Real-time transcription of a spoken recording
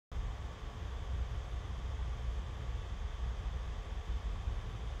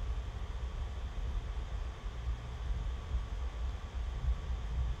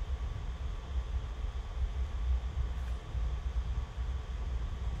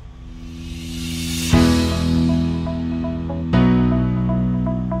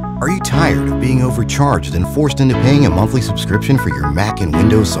Are you tired of being overcharged and forced into paying a monthly subscription for your Mac and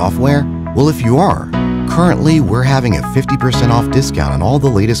Windows software? Well, if you are, currently we're having a 50% off discount on all the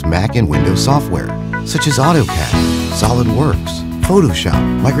latest Mac and Windows software, such as AutoCAD, SolidWorks,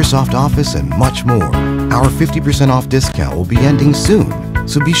 Photoshop, Microsoft Office, and much more. Our 50% off discount will be ending soon,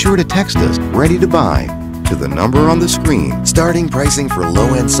 so be sure to text us ready to buy to the number on the screen. Starting pricing for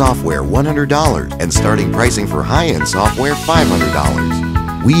low-end software $100 and starting pricing for high-end software $500.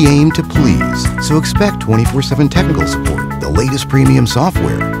 We aim to please, so expect 24/7 technical support, the latest premium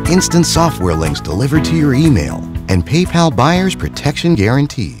software, instant software links delivered to your email, and PayPal buyer's protection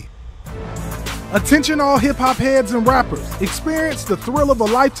guarantee. Attention all hip-hop heads and rappers. Experience the thrill of a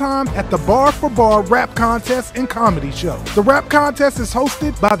lifetime at the Bar for Bar Rap Contest and Comedy Show. The rap contest is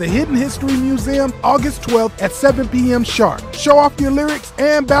hosted by the Hidden History Museum August 12th at 7 p.m. sharp. Show off your lyrics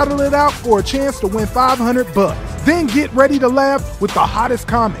and battle it out for a chance to win $500. Then get ready to laugh with the hottest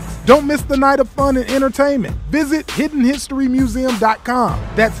comics. Don't miss the night of fun and entertainment. Visit hiddenhistorymuseum.com.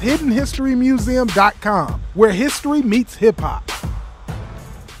 That's hiddenhistorymuseum.com, where history meets hip-hop.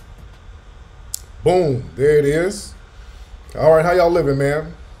 Boom, there it is. All right, how y'all living,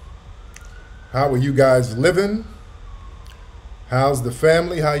 man? How are you guys living? How's the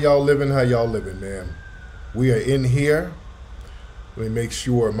family? How y'all living? How y'all living, man? We are in here. Let me make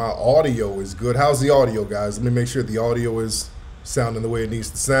sure my audio is good. How's the audio, guys? Let me make sure the audio is sounding the way it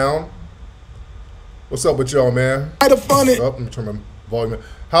needs to sound. What's up with y'all, man? Night of fun. Let me turn my volume up.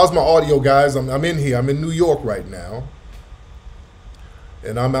 How's my audio, guys? I'm in here. I'm in New York right now.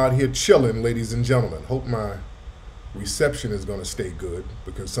 And I'm out here chilling, ladies and gentlemen. Hope my reception is going to stay good,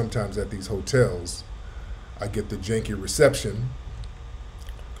 because sometimes at these hotels, I get the janky reception.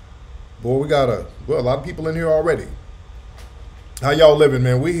 Boy, we got a lot of people in here already. How y'all living,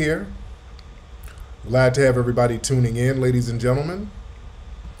 man? We here. Glad to have everybody tuning in, ladies and gentlemen.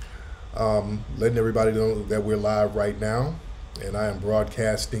 Letting everybody know that we're live right now. And I am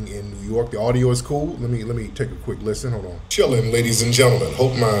broadcasting in New York. The audio is cool. Let me take a quick listen. Hold on. Chilling, ladies and gentlemen.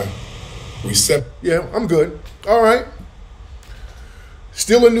 Hope my yeah, I'm good. All right.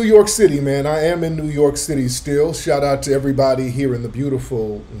 Still in New York City, man. I am in New York City still. Shout out to everybody here in the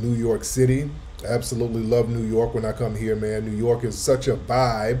beautiful New York City. I absolutely love New York when I come here, man. New York is such a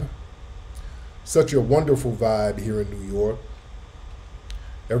vibe. Such a wonderful vibe here in New York.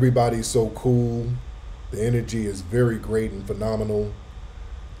 Everybody's so cool. The energy is very great and phenomenal.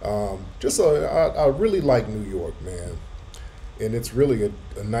 I really like New York, man. And it's really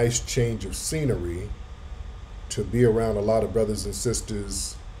a nice change of scenery to be around a lot of brothers and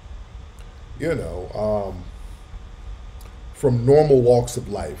sisters, you know, from normal walks of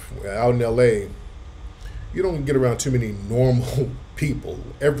life. Out in LA, you don't get around too many normal people,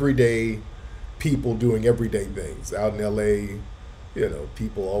 everyday people doing everyday things. Out in LA, you know,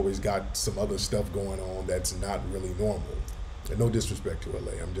 people always got some other stuff going on that's not really normal. And no disrespect to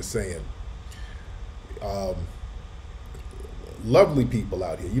LA, I'm just saying. Lovely people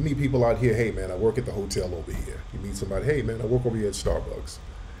out here. You meet people out here, hey man, I work at the hotel over here. You meet somebody, hey man, I work over here at Starbucks.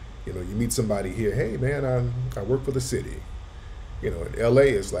 You know, you meet somebody here, hey man, I work for the city. You know, in LA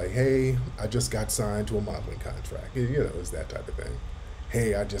it's like, hey, I just got signed to a modeling contract. You know, it's that type of thing.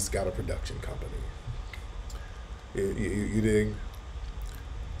 Hey, I just got a production company. You dig?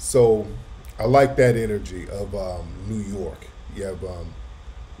 So I like that energy of New York. You have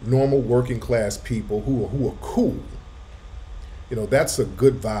normal working class people who are cool. You know, that's a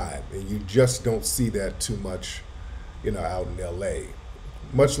good vibe, and you just don't see that too much, you know, out in LA.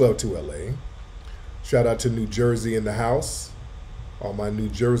 Much love to LA. Shout out to New Jersey in the house, all my New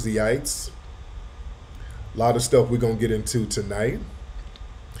Jerseyites. A lot of stuff we're gonna get into tonight.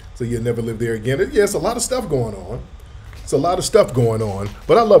 So you'll never live there again. Yeah, it's a lot of stuff going on. It's a lot of stuff going on,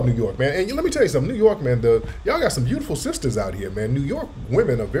 but I love New York, man. And let me tell you something, New York, man, y'all got some beautiful sisters out here, man. New York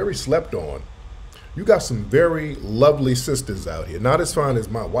women are very slept on. You got some very lovely sisters out here. Not as fine as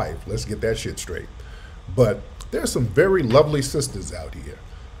my wife, let's get that shit straight. But there's some very lovely sisters out here.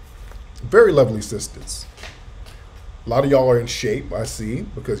 Very lovely sisters. A lot of y'all are in shape, I see,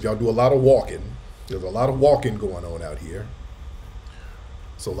 because y'all do a lot of walking. There's a lot of walking going on out here.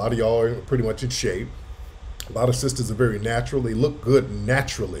 So a lot of y'all are pretty much in shape. A lot of sisters are very natural. They look good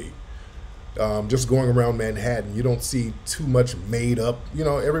naturally. Just going around Manhattan, you don't see too much made up. You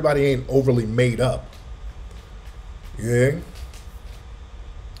know, everybody ain't overly made up. Yeah.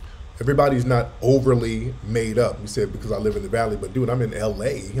 Everybody's not overly made up. You said because I live in the Valley, but dude, I'm in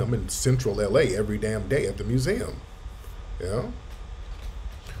LA. I'm in central LA every damn day at the museum. Yeah.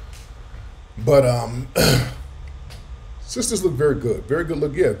 But sisters look very good. Very good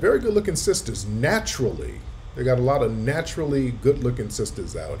look. Yeah, very good looking sisters naturally. They got a lot of naturally good-looking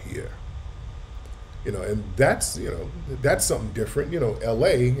sisters out here. You know, and that's, you know, that's something different. You know,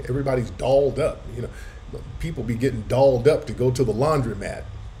 LA, everybody's dolled up. You know, people be getting dolled up to go to the laundromat.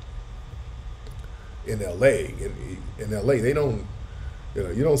 In LA, in LA, they don't, you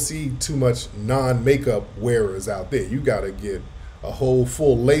know, you don't see too much non-makeup wearers out there. You got to get a whole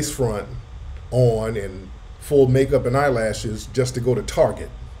full lace front on and full makeup and eyelashes just to go to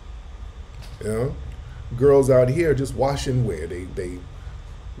Target. You know, girls out here just wash and wear. They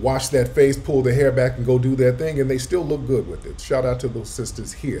wash that face, pull their hair back, and go do their thing, and they still look good with it. Shout out to those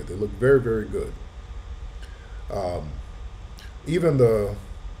sisters here. They look very, very good. Even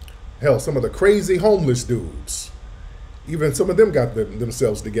some of the crazy homeless dudes, even some of them got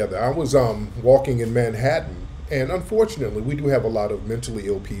themselves together. I was walking in Manhattan, and unfortunately, we do have a lot of mentally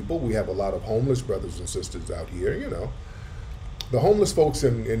ill people. We have a lot of homeless brothers and sisters out here, you know. The homeless folks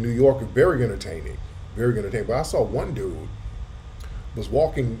in New York are very entertaining, very entertaining. But I saw one dude was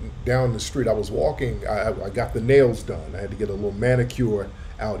walking down the street. I was walking, I got the nails done. I had to get a little manicure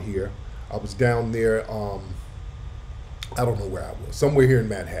out here. I was down there, I don't know where I was, somewhere here in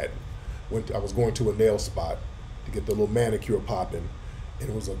Manhattan. I was going to a nail spot to get the little manicure popping, and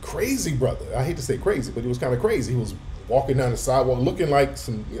it was a crazy brother. I hate to say crazy, but he was kind of crazy. He was walking down the sidewalk looking like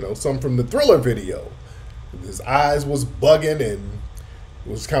some from the Thriller video. His eyes was bugging and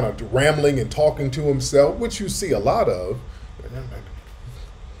was kind of rambling and talking to himself, which you see a lot of.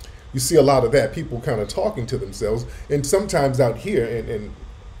 You see a lot of that, people kind of talking to themselves. And sometimes out here, and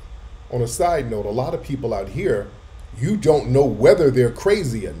on a side note, a lot of people out here, you don't know whether they're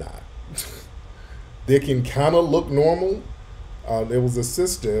crazy or not. They can kind of look normal. There was a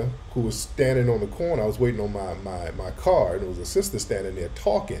sister who was standing on the corner. I was waiting on my car, and there was a sister standing there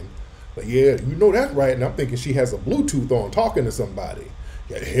talking. Like, yeah, you know that's right. And I'm thinking she has a Bluetooth on talking to somebody.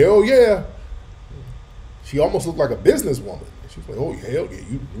 Yeah, hell yeah. She almost looked like a businesswoman. She's like, oh, hell yeah,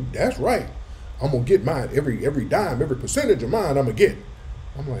 you that's right. I'm going to get mine. Every dime, every percentage of mine I'm going to get.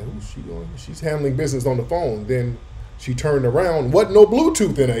 I'm like, who's she doing? She's handling business on the phone. Then she turned around, wasn't no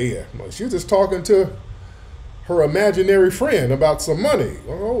Bluetooth in her ear. Like, she was just talking to her imaginary friend about some money.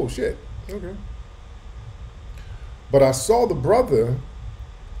 Oh, shit. Okay. But I saw the brother.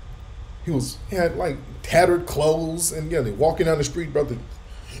 He had like tattered clothes, and yeah, walking down the street, brother.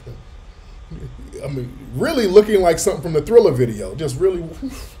 I mean, really looking like something from the Thriller video. Just really.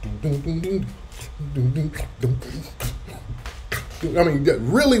 I mean,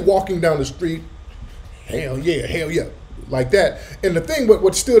 really walking down the street. Hell yeah, like that. And the thing,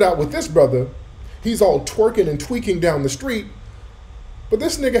 what stood out with this brother, he's all twerking and tweaking down the street, but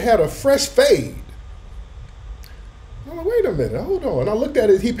this nigga had a fresh fade. I'm like, wait a minute, hold on. I looked at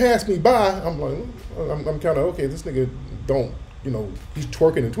it, he passed me by. I'm like, I'm kind of, okay, this nigga don't, he's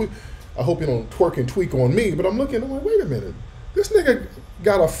twerking and tweak. I hope he don't twerk and tweak on me, but I'm like, wait a minute. This nigga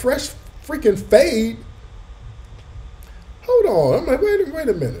got a fresh freaking fade. Hold on. I'm like, wait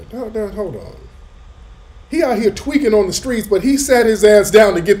a minute. Hold on. He out here tweaking on the streets, but he sat his ass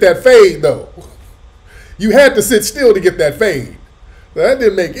down to get that fade, though. You had to sit still to get that fade. That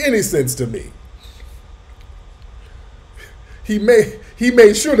didn't make any sense to me. He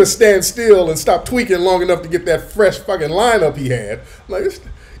made sure to stand still and stop tweaking long enough to get that fresh fucking lineup he had. Like,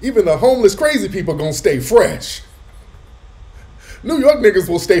 even the homeless crazy people gonna stay fresh. New York niggas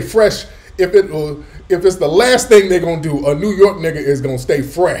will stay fresh if it's the last thing they're gonna do. A New York nigga is gonna stay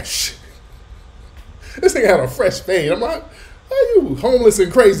fresh. This nigga had a fresh fade. I'm like, how you homeless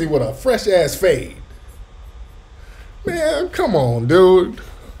and crazy with a fresh ass fade? Man, come on, dude.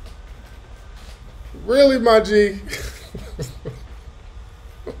 Really, my G?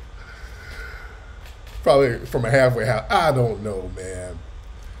 Probably from a halfway house. I don't know, man.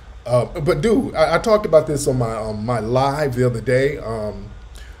 But dude, I talked about this on my live the other day.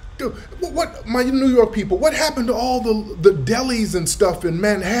 Dude, what my New York people? What happened to all the delis and stuff in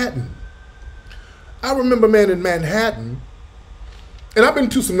Manhattan? I remember, man, in Manhattan, and I've been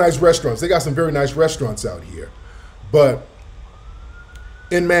to some nice restaurants. They got some very nice restaurants out here, but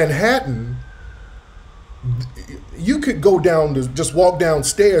in Manhattan, you could go down to just walk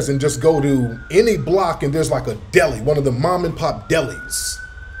downstairs and just go to any block, and there's like a deli, one of the mom and pop delis.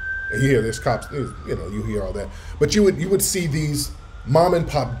 And you hear there's cops, you hear all that. But you would see these mom and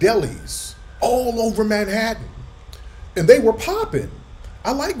pop delis all over Manhattan, and they were popping.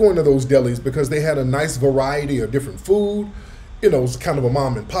 I like going to those delis because they had a nice variety of different food. It was kind of a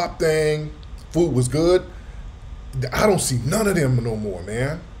mom and pop thing. Food was good. I don't see none of them no more,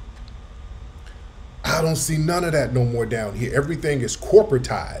 man. I don't see none of that no more down here. Everything is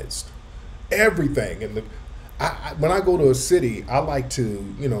corporatized. Everything. And when I go to a city, I like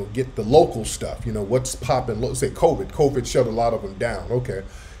to, you know, get the local stuff. You know, what's popping. Say COVID shut a lot of them down. Okay,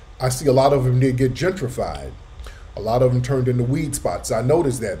 I see a lot of them did get gentrified. A lot of them turned into weed spots. I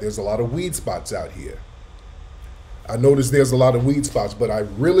noticed that there's a lot of weed spots out here. I noticed there's a lot of weed spots, but I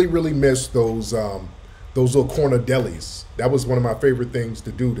really, really miss those little corner delis. That was one of my favorite things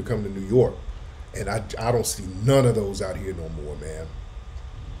to do to come to New York, and I don't see none of those out here no more, man.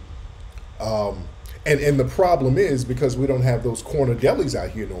 And the problem is because we don't have those corner delis out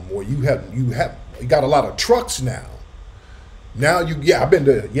here no more. You got a lot of trucks now. Now I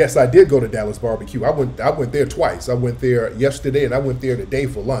did go to Dallas Barbecue. I went there twice. I went there yesterday and I went there today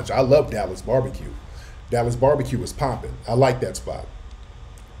for lunch. I love Dallas Barbecue. Dallas Barbecue is popping. I like that spot.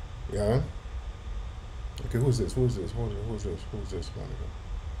 Yeah. Okay, who's this? Who's this? Who's this? Who's this?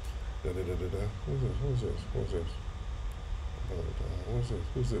 Da, da, da, da, da. Who's this? Who's this? Who's this? Who's this?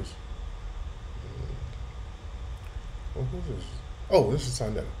 Who's this? Oh, who's this? Oh, this is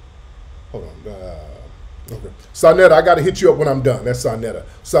Sonetta. Hold on. Okay. Sonetta, I got to hit you up when I'm done. That's Sonetta.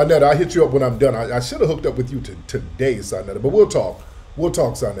 Sonetta, I'll hit you up when I'm done. I should have hooked up with you today, Sonetta, but we'll talk. We'll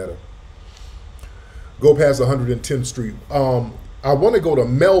talk, Sonetta. Go past 110th Street. I want to go to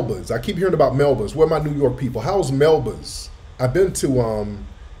Melba's. I keep hearing about Melba's. Where are my New York people? How's Melba's? I've been to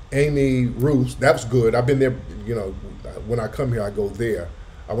Amy Ruth's. That's good. I've been there, you know, when I come here, I go there.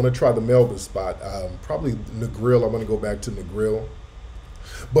 I want to try the Melba's spot. Probably Negril. I want to go back to Negril.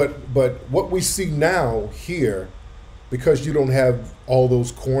 But what we see now here, because you don't have all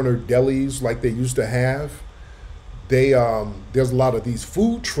those corner delis like they used to have, there's a lot of these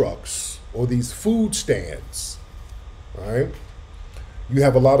food trucks or these food stands. All right, you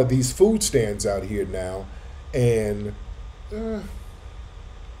have a lot of these food stands out here now, and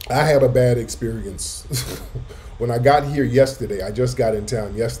I had a bad experience when I got here yesterday. I just got in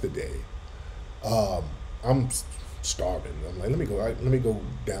town yesterday. I'm starving. I'm like, let me go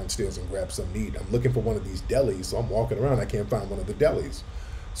downstairs and grab something to eat. I'm looking for one of these delis, so I'm walking around. I can't find one of the delis.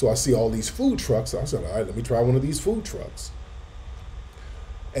 So I see all these food trucks. So I said, all right, let me try one of these food trucks.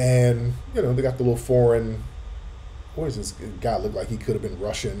 And, you know, they got the little foreign, what is this guy look like? He could have been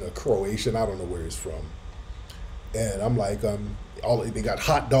Russian or Croatian. I don't know where he's from. And I'm like, they got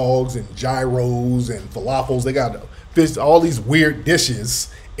hot dogs and gyros and falafels. They got fish, all these weird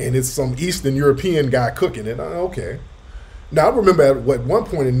dishes. And it's some Eastern European guy cooking it. Okay. Now, I remember at one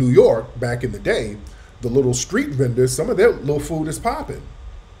point in New York, back in the day, the little street vendors, some of their little food is popping.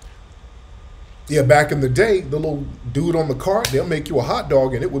 Yeah, back in the day, the little dude on the cart, they'll make you a hot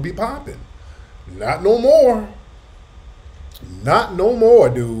dog and it would be popping. Not no more. Not no more,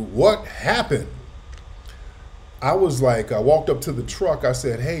 dude. What happened? I was like, I walked up to the truck. I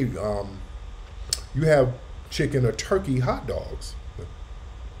said, hey, you have chicken or turkey hot dogs?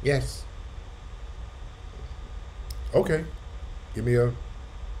 Yes. Okay. Give me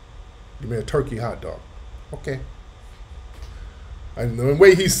a turkey hot dog. Okay. And the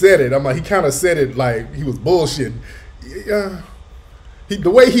way he said it, I'm like, he kind of said it like he was bullshitting.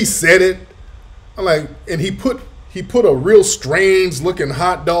 The way he said it, I'm like, and he put a real strange looking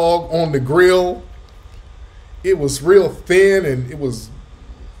hot dog on the grill. It was real thin, and it was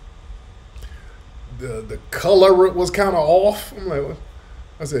the color was kind of off. I'm like, what?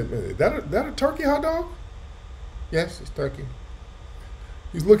 I said, is that a turkey hot dog? Yes, it's turkey.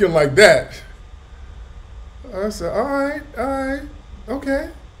 He's looking like that. I said, all right, okay,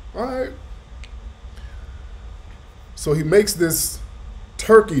 all right. So he makes this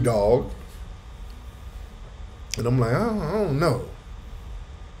turkey dog, and I'm like, I don't know.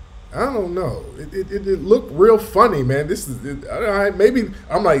 It looked real funny, man. This is all right. Maybe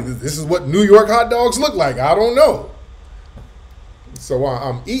I'm like, this is what New York hot dogs look like. I don't know. So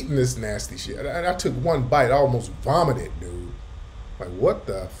I'm eating this nasty shit. I took one bite. I almost vomited, dude. Like, what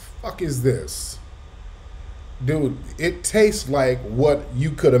the fuck is this? Dude, it tastes like what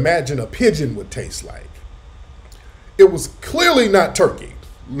you could imagine a pigeon would taste like. It was clearly not turkey.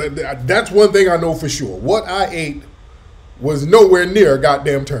 That's one thing I know for sure. What I ate was nowhere near a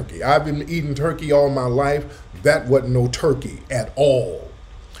goddamn turkey. I've been eating turkey all my life. That wasn't no turkey at all.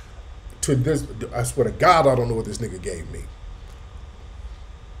 To this, I swear to God, I don't know what this nigga gave me.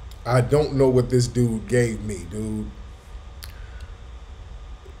 I don't know what this dude gave me, dude.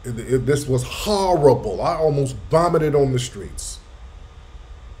 This was horrible. I almost vomited on the streets.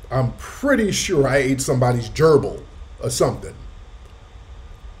 I'm pretty sure I ate somebody's gerbil or something.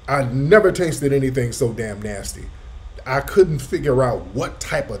 I never tasted anything so damn nasty. I couldn't figure out what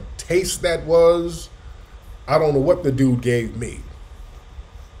type of taste that was. I don't know what the dude gave me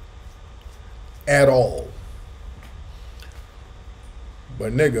at all.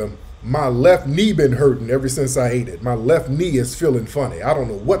 But nigga, My left knee been hurting ever since I ate it. My left knee is feeling funny. I don't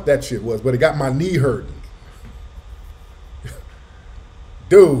know what that shit was, but it got my knee hurting.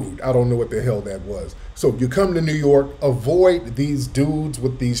 Dude, I don't know what the hell that was. So you come to New York, avoid these dudes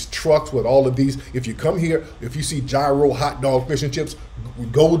with these trucks with all of these. If you come here, if you see gyro, hot dog, fish and chips,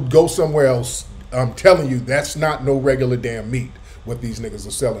 go somewhere else. I'm telling you, that's not no regular damn meat, what these niggas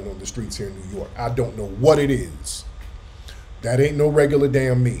are selling on the streets here in New York. I don't know what it is. That ain't no regular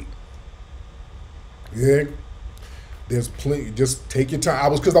damn meat. Yeah. There's plenty. Just take your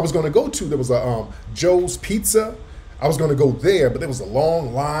time. Because I was going to go to, there was a Joe's Pizza. I was going to go there, but there was a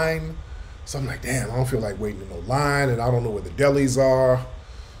long line. So I'm like, damn, I don't feel like waiting in no line, and I don't know where the delis are.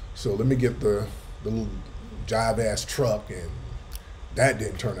 So let me get the little jive-ass truck, and that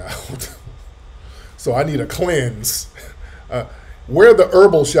didn't turn out. So I need a cleanse. Where are the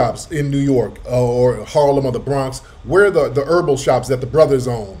herbal shops in New York or Harlem or the Bronx? Where are the herbal shops that the brothers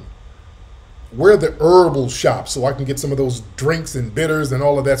own? Where are the herbal shops so I can get some of those drinks and bitters and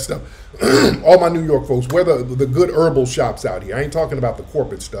all of that stuff? All my New York folks, where are the good herbal shops out here? I ain't talking about the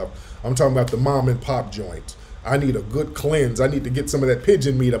corporate stuff. I'm talking about the mom and pop joints. I need a good cleanse. I need to get some of that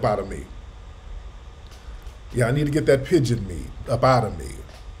pigeon meat up out of me. Yeah, I need to get that pigeon meat up out of me.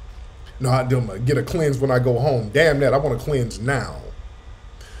 No, I don't get a cleanse when I go home. Damn that, I want to cleanse now.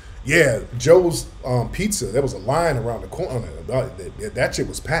 Yeah, Joe's Pizza, there was a line around the corner. That shit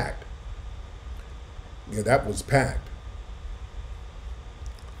was packed. Yeah, that was packed.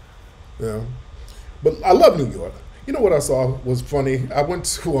 Yeah. But I love New York. You know what I saw was funny? I went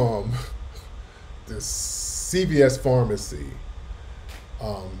to this CVS pharmacy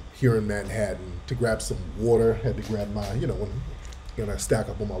here in Manhattan to grab some water. Had to grab my, when I stack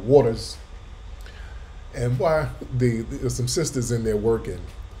up on my waters. And why there's some sisters in there working.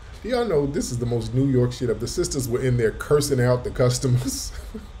 Do y'all know this is the most New York shit up? The sisters were in there cursing out the customers.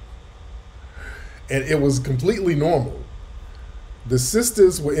 And it was completely normal. The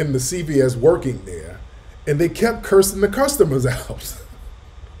sisters were in the CVS working there, and they kept cursing the customers out.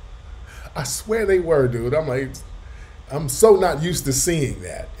 I swear they were, dude. I'm like, I'm so not used to seeing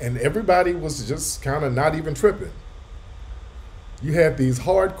that. And everybody was just kind of not even tripping. You had these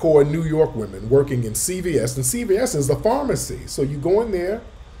hardcore New York women working in CVS, and CVS is a pharmacy. So you go in there.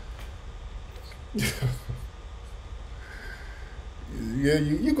 Yeah,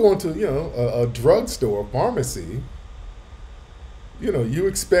 you go into, a drugstore, pharmacy, you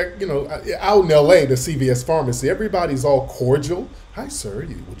expect, out in LA, the CVS pharmacy, everybody's all cordial. Hi, sir,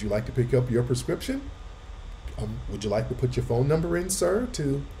 would you like to pick up your prescription? Would you like to put your phone number in, sir,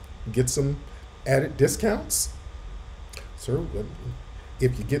 to get some added discounts? Sir,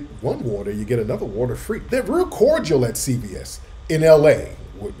 if you get one water, you get another water free. They're real cordial at CVS in LA.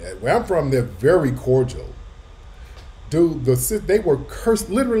 Where I'm from, they're very cordial. Dude, they were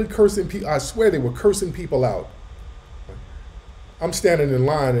literally cursing people. I swear they were cursing people out. I'm standing in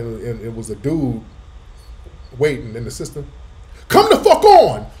line, and it was a dude waiting, and the sister, come the fuck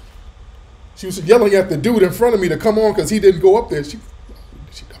on! She was yelling at the dude in front of me to come on because he didn't go up there.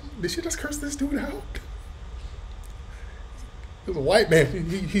 Did she just curse this dude out? It was a white man.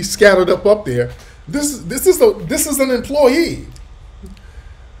 He scattered up there. This is an employee.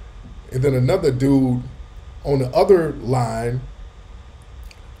 And then another dude on the other line,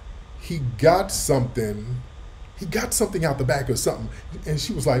 he got something out the back or something, and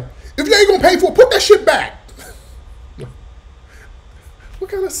she was like, if you ain't gonna pay for it, put that shit back. What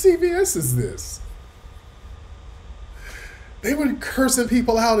kind of CVS is this? They were cursing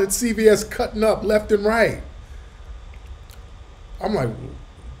people out at CVS, cutting up left and right. I'm like,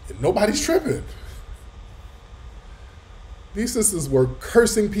 nobody's tripping. These sisters were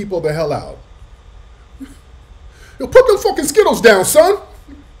cursing people the hell out. Yo, put them fucking Skittles down, son.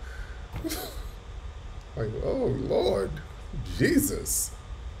 Like, oh, Lord. Jesus.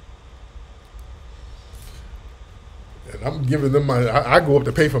 And I'm giving them I go up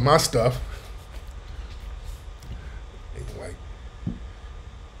to pay for my stuff. Anyway, you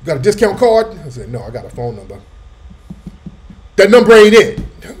got a discount card? I said, no, I got a phone number. That number ain't it.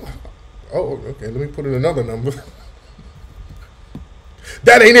 Oh, okay, let me put in another number.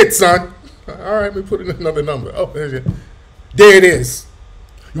 That ain't it, son. All right, let me put in another number. Oh, there it is.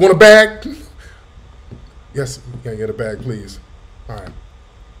 You want a bag? Yes, can I get a bag, please? All right.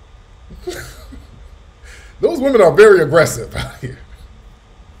 Those women are very aggressive out here.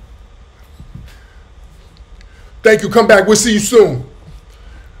 Thank you, come back, we'll see you soon.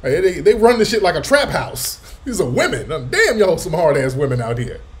 They run this shit like a trap house. These are women. Damn, y'all some hard-ass women out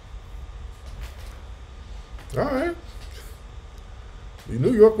here. All right. The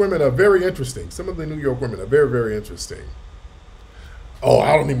New York women are very interesting. Some of the New York women are very, very interesting. Oh,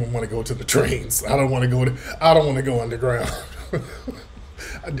 I don't even want to go to the trains. I don't want to go underground.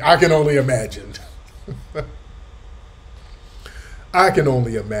 I can only imagine. I can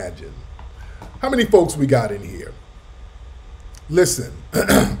only imagine. How many folks we got in here? Listen.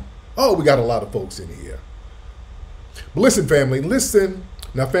 Oh, we got a lot of folks in here. But listen, family, listen.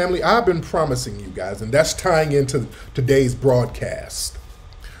 Now, family, I've been promising you guys, and that's tying into today's broadcast.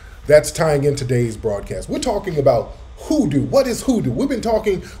 We're talking about HooDoo. What is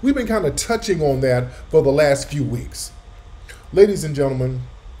HooDoo? We've been kind of touching on that for the last few weeks. Ladies and gentlemen,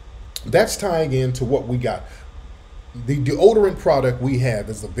 that's tying into what we got. The deodorant product we have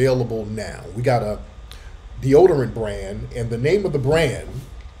is available now. We got a deodorant brand, and the name of the brand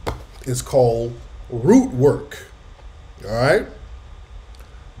is called Rootwork. All right?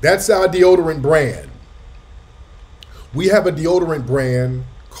 That's our deodorant brand. We have a deodorant brand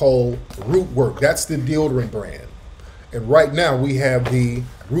called Rootwork. That's the deodorant brand. And right now we have the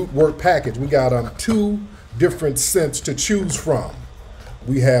Rootwork package. We got 2 different scents to choose from.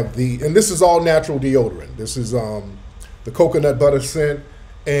 We have and this is all natural deodorant. This is the coconut butter scent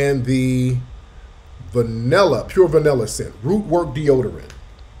and the pure vanilla scent. Rootwork deodorant.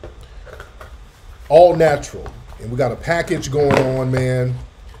 All natural. And we got a package going on, man.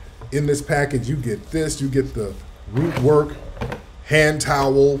 In this package, you get this. You get the Rootwork hand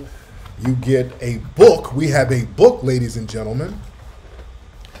towel. You get a book. We have a book, ladies and gentlemen,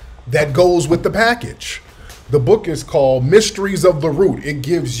 that goes with the package. The book is called Mysteries of the Root. It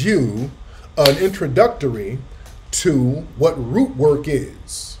gives you an introductory to what Rootwork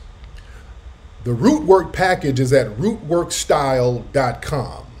is. The Rootwork package is at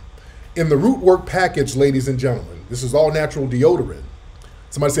rootworkstyle.com. In the Rootwork package, ladies and gentlemen, this is all natural deodorant.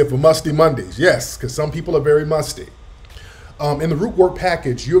 Somebody said for musty Mondays. Yes, because some people are very musty. In the Rootwork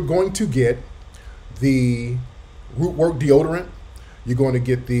package, you're going to get the Rootwork deodorant. You're going to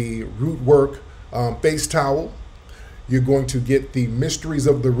get the Rootwork face towel. You're going to get the Mysteries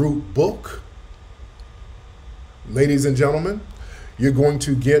of the Root book. Ladies and gentlemen, you're going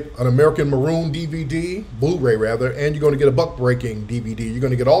to get an American Maroon DVD, Blu-ray rather, and you're going to get a Buck Breaking DVD. You're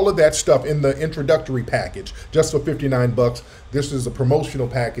going to get all of that stuff in the introductory package just for $59. This is a promotional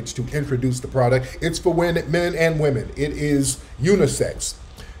package to introduce the product. It's for men and women. It is unisex.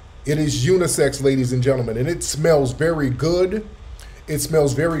 It is unisex, ladies and gentlemen, and it smells very good. It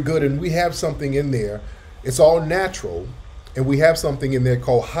smells very good, and we have something in there. It's all natural, and we have something in there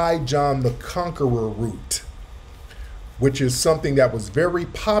called High John the Conqueror Root, which is something that was very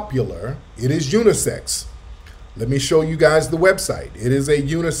popular. It is unisex. Let me show you guys the website. It is a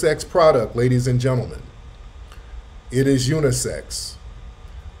unisex product, ladies and gentlemen. It is unisex.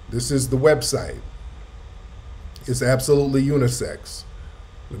 This is the website. It's absolutely unisex.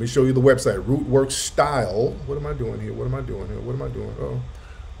 Let me show you the website. Rootwork Style. What am I doing here? Oh,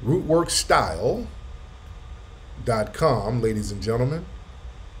 rootworkstyle.com, ladies and gentlemen.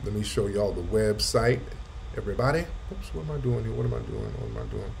 Let me show y'all the website. Everybody. Oops, what am I doing here? All right.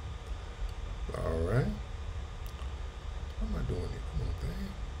 What am I doing here? Come on, thing.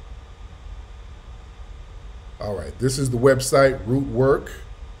 All right. This is the website, Rootwork.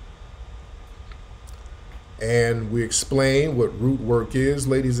 And we explain what Rootwork is,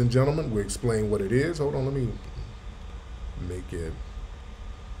 ladies and gentlemen. We explain what it is. Hold on, let me make it.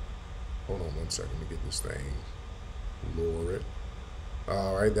 Hold on 1 second to get this thing. Lower it.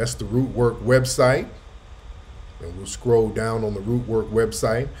 All right. That's the Rootwork website. And we'll scroll down on the Rootwork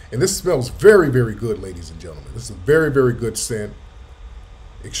website. And this smells very, very good, ladies and gentlemen. This is a very, very good scent.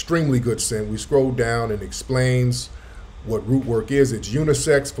 Extremely good scent. We scroll down and explains what Rootwork is. It's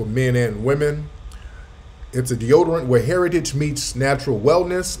unisex for men and women. It's a deodorant where heritage meets natural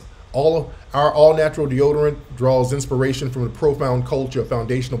wellness. Our all-natural deodorant draws inspiration from the profound culture of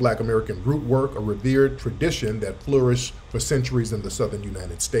foundational Black American rootwork, a revered tradition that flourished for centuries in the southern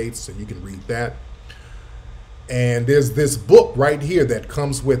United States. And you can read that. And there's this book right here that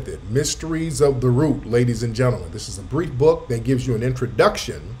comes with it, Mysteries of the Root, ladies and gentlemen. This is a brief book that gives you an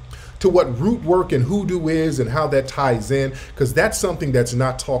introduction to what Rootwork and HooDoo is and how that ties in, because that's something that's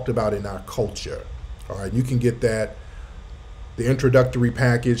not talked about in our culture. All right, you can get that, the introductory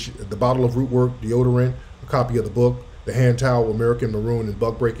package, the bottle of Rootwork deodorant, a copy of the book, the hand towel, American Maroon, and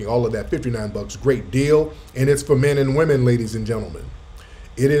Buck Breaking, all of that, $59, great deal. And it's for men and women, ladies and gentlemen.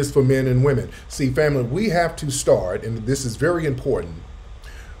 It is for men and women. See, family, we have to start, and this is very important,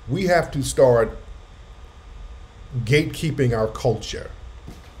 we have to start gatekeeping our culture.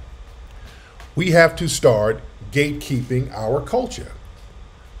 We have to start gatekeeping our culture.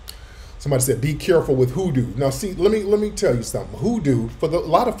 Somebody said, be careful with HooDoo. Now, see, let me tell you something. HooDoo, a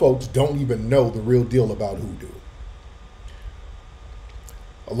lot of folks don't even know the real deal about HooDoo.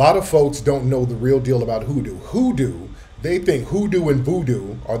 A lot of folks don't know the real deal about hoodoo. Hoodoo, they think hoodoo and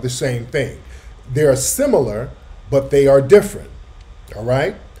voodoo are the same thing. They're similar, but they are different. All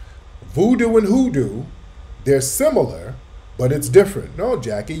right? Voodoo and hoodoo, they're similar, but it's different. No,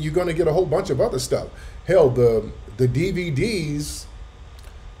 Jackie, you're going to get a whole bunch of other stuff. Hell, the DVDs,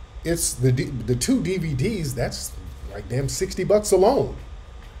 it's the two DVDs, that's like damn $60 alone.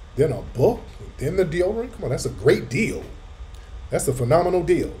 Then a book, then the deodorant. Come on, that's a great deal. That's a phenomenal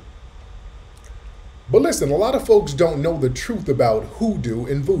deal. But listen, a lot of folks don't know the truth about hoodoo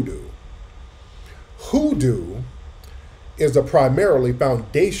and voodoo. Hoodoo is a primarily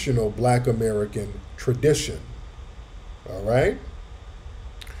foundational Black American tradition. All right?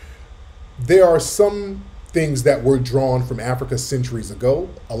 There are some things that were drawn from Africa centuries ago.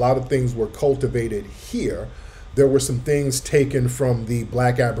 A lot of things were cultivated here. There were some things taken from the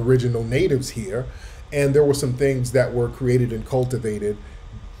Black Aboriginal natives here, and there were some things that were created and cultivated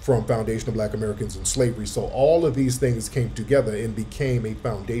from foundational Black Americans in slavery. So all of these things came together and became a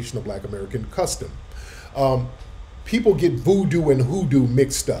foundational Black American custom. People get voodoo and hoodoo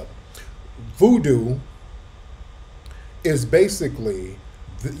mixed up. Voodoo is basically,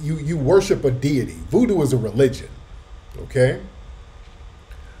 you worship a deity. Voodoo is a religion, okay?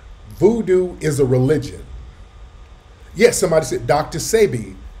 Voodoo is a religion. Yes, somebody said Dr.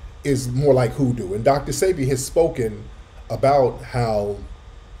 Sebi is more like hoodoo, and Dr. Sebi has spoken about how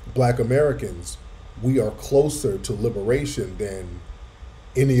Black Americans, we are closer to liberation than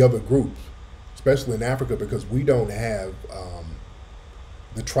any other group, especially in Africa, because we don't have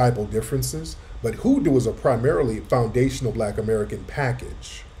the tribal differences. But hoodoo is a primarily foundational Black American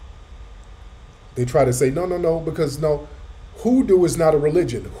package. They try to say, no, because no, hoodoo is not a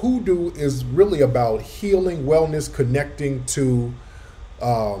religion. Hoodoo is really about healing, wellness, connecting to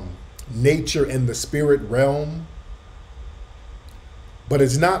nature and the spirit realm. But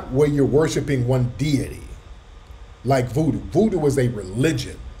it's not where you're worshiping one deity like voodoo. Voodoo is a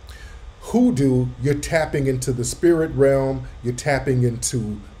religion. Hoodoo, you're tapping into the spirit realm, you're tapping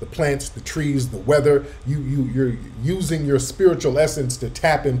into the plants, the trees, the weather. You're using your spiritual essence to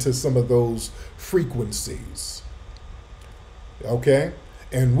tap into some of those frequencies. Okay?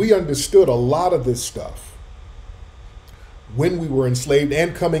 And we understood a lot of this stuff when we were enslaved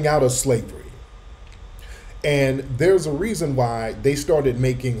and coming out of slavery. And there's a reason why they started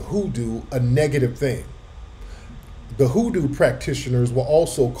making hoodoo a negative thing. The hoodoo practitioners were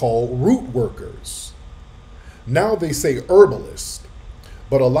also called root workers. Now they say herbalist,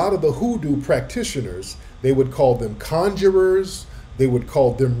 but a lot of the hoodoo practitioners, they would call them conjurers, they would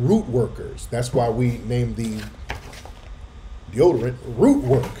call them root workers. That's why we named the deodorant root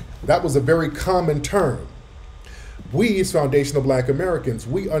work. That was a very common term. We, as foundational Black Americans,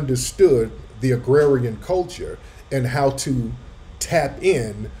 we understood the agrarian culture and how to tap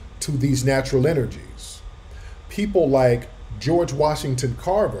in to these natural energies. People like George Washington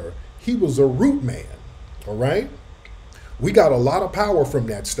Carver, he was a root man, all right? We got a lot of power from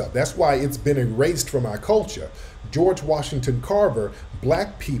that stuff. That's why it's been erased from our culture. George Washington Carver,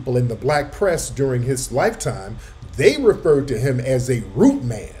 Black people in the Black press during his lifetime, they referred to him as a root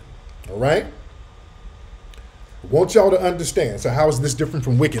man, all right? I want y'all to understand. So how is this different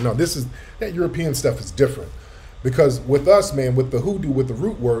from Wiccan? No, that European stuff is different. Because with us, man, with the hoodoo, with the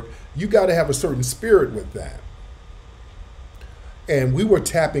root work, you got to have a certain spirit with that. And we were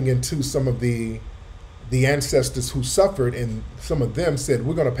tapping into some of the ancestors who suffered, and some of them said,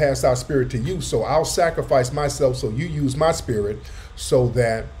 we're going to pass our spirit to you, so I'll sacrifice myself so you use my spirit so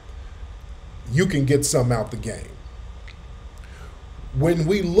that you can get some out the game. When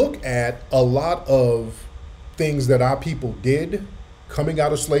we look at a lot of things that our people did coming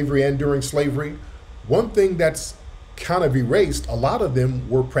out of slavery and during slavery, one thing that's kind of erased, a lot of them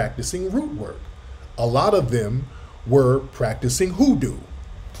were practicing root work. A lot of them were practicing hoodoo.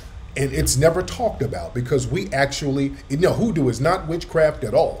 And it's never talked about because we actually, hoodoo is not witchcraft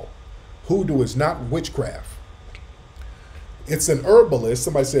at all. Hoodoo is not witchcraft. It's an herbalist.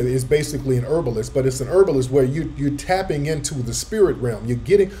 Somebody said it's basically an herbalist, but it's an herbalist where you're tapping into the spirit realm.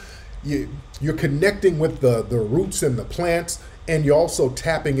 You're connecting with the roots and the plants, and you're also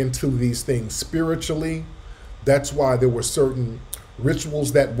tapping into these things spiritually. That's why there were certain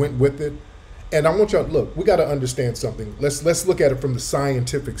rituals that went with it. And I want y'all to look, we got to understand something. Let's look at it from the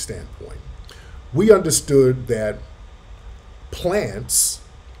scientific standpoint. We understood that plants,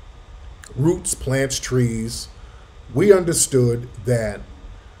 roots, plants, trees, we understood that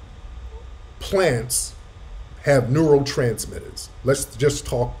plants have neurotransmitters. Let's just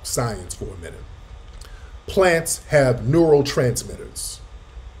talk science for a minute. Plants have neurotransmitters.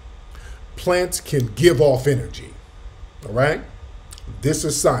 Plants can give off energy, all right? This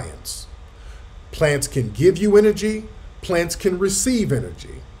is science. Plants can give you energy. Plants can receive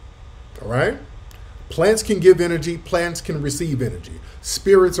energy. All right? Plants can give energy. Plants can receive energy.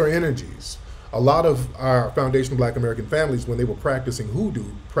 Spirits are energies. A lot of our foundational Black American families, when they were practicing hoodoo,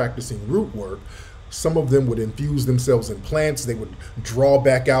 practicing root work, some of them would infuse themselves in plants. They would draw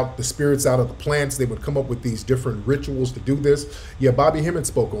back out the spirits out of the plants. They would come up with these different rituals to do this. Yeah, Bobby Hemmett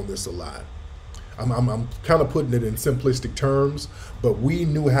spoke on this a lot. I'm kind of putting it in simplistic terms, but we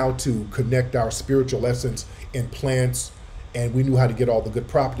knew how to connect our spiritual essence in plants, and we knew how to get all the good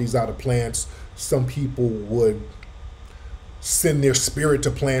properties out of plants. Some people would send their spirit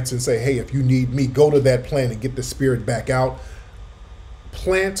to plants and say, hey, if you need me, go to that plant and get the spirit back out.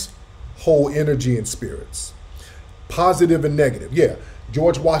 Plants hold energy and spirits, positive and negative. Yeah,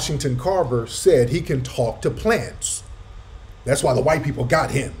 George Washington Carver said he can talk to plants. That's why the white people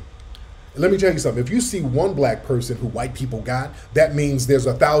got him. And let me tell you something. If you see one black person who white people got, that means there's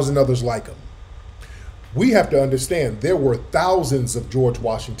 1,000 others like him. We have to understand there were thousands of George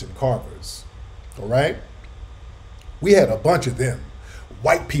Washington Carvers, all right? We had a bunch of them.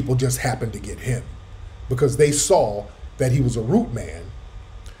 White people just happened to get him because they saw that he was a root man,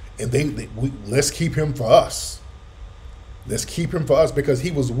 and let's keep him for us. Let's keep him for us, because he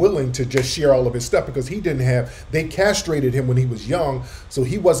was willing to just share all of his stuff, because they castrated him when he was young, so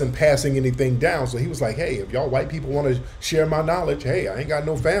he wasn't passing anything down. So he was like, hey, if y'all white people want to share my knowledge, hey, I ain't got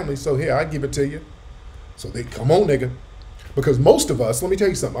no family, so here, I give it to you. So they, come on, nigga. Because most of us, let me tell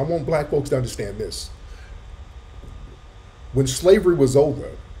you something, I want black folks to understand this. When slavery was over,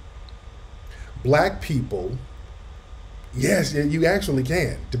 black people, yes, you actually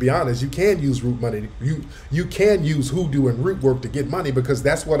can. To be honest, you can use root money. You can use hoodoo and root work to get money, because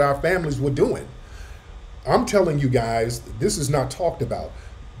that's what our families were doing. I'm telling you guys, this is not talked about.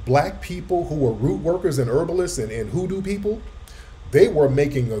 Black people who were root workers and herbalists and hoodoo people, they were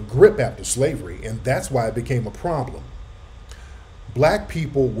making a grip after slavery, and that's why it became a problem. Black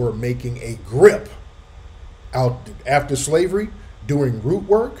people were making a grip out after slavery doing root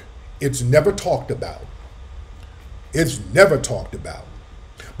work. It's never talked about. It's never talked about.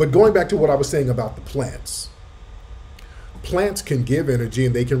 But going back to what I was saying about the plants, plants can give energy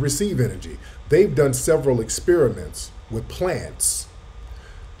and they can receive energy. They've done several experiments with plants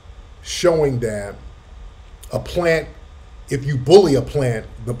showing that a plant, if you bully a plant,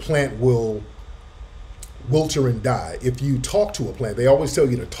 the plant will wilter and die. If you talk to a plant, they always tell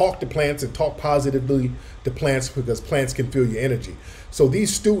you to talk to plants and talk positively to plants, because plants can feel your energy. So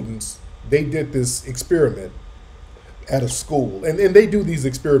these students, they did this experiment at a school, and they do these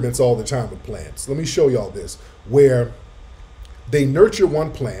experiments all the time with plants. Let me show y'all this, where they nurture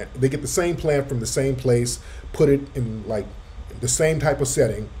one plant, they get the same plant from the same place, put it in like the same type of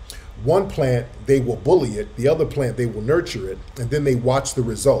setting. One plant, they will bully it, the other plant, they will nurture it, and then they watch the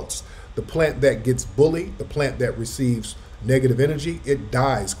results. The plant that gets bullied, the plant that receives negative energy, it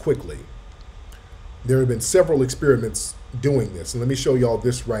dies quickly. There have been several experiments doing this, and let me show y'all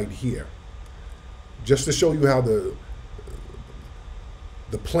this right here, just to show you how the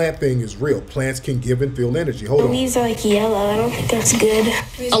plant thing is real. Plants can give and feel energy. Hold on. These are like yellow. I don't think that's good.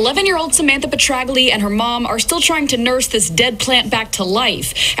 11-year-old Samantha Petragli and her mom are still trying to nurse this dead plant back to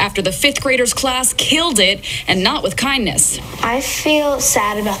life after the 5th graders class killed it, and not with kindness. I feel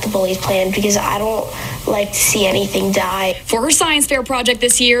sad about the bullied plant because I don't like to see anything die. For her science fair project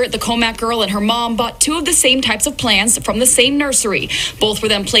this year, the Comac girl and her mom bought 2 of the same types of plants from the same nursery. Both were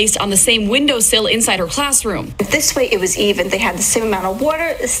then placed on the same windowsill inside her classroom. This way it was even. They had the same amount of water,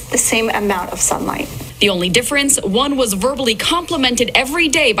 the same amount of sunlight. The only difference, one was verbally complimented every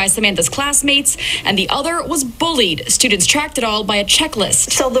day by Samantha's classmates, and the other was bullied. Students tracked it all by a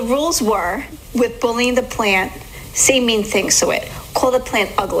checklist. So the rules were, with bullying the plant, say mean things to it. Call the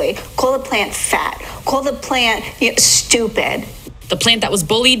plant ugly, call the plant fat, call the plant stupid. The plant that was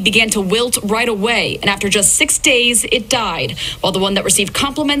bullied began to wilt right away, and after just 6 days, it died, while the one that received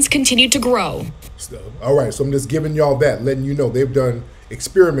compliments continued to grow. All right, so I'm just giving y'all that, letting you know they've done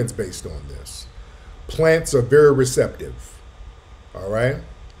experiments based on this. Plants are very receptive, all right?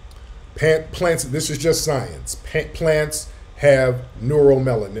 Plants, this is just science. Plants have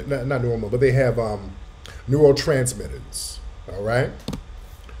neuromelanin, not neural, but they have neurotransmitters, all right?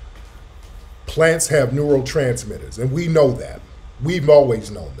 Plants have neurotransmitters, and we know that. We've always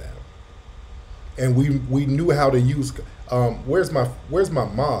known that. And we knew how to use, where's my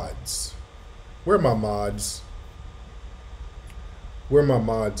mods? Where are my mods? Where are my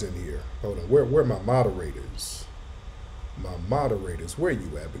mods in here? Hold on, where are my moderators? My moderators, where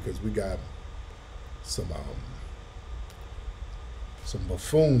you at? Because we got some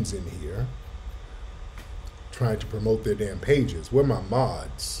buffoons in here. trying to promote their damn pages. Where my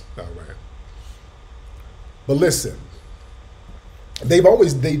mods? All right. But listen, they've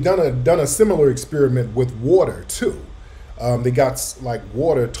done a similar experiment with water too. They got like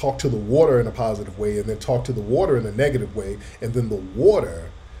water, talk to the water in a positive way, and then talk to the water in a negative way, and then the water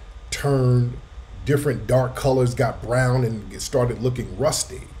turned different dark colors, got brown, and it started looking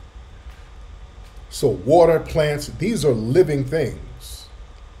rusty. So water, plants, these are living things.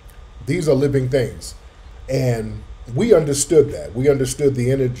 These are living things. And we understood that. We understood the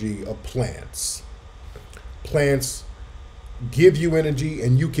energy of plants. Plants give you energy,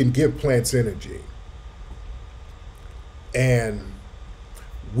 and you can give plants energy. And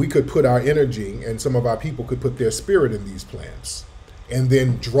we could put our energy, and some of our people could put their spirit in these plants, and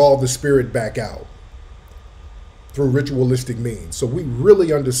then draw the spirit back out through ritualistic means. So we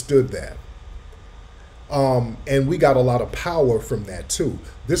really understood that. And we got a lot of power from that too.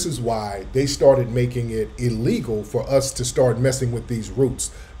 This is why they started making it illegal for us to start messing with these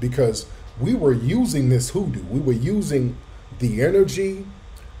roots, because we were using this hoodoo. We were using the energy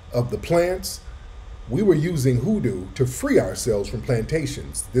of the plants. We were using hoodoo to free ourselves from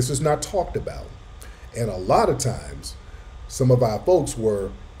plantations. This is not talked about. And a lot of times, some of our folks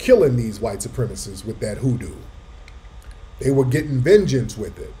were killing these white supremacists with that hoodoo. They were getting vengeance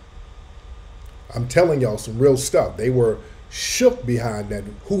with it. I'm telling y'all some real stuff. They were shook behind that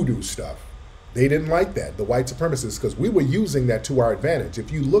hoodoo stuff. They didn't like that, the white supremacists, because we were using that to our advantage.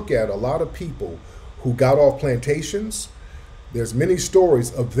 If you look at a lot of people who got off plantations, there's many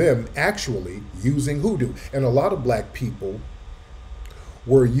stories of them actually using hoodoo. And a lot of black people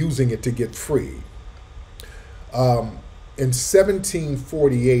were using it to get free. In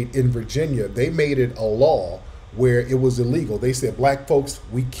 1748 in Virginia, they made it a law where it was illegal. They said, black folks,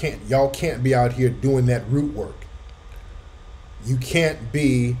 y'all can't be out here doing that root work. You can't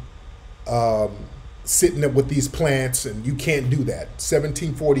be sitting up with these plants, and you can't do that.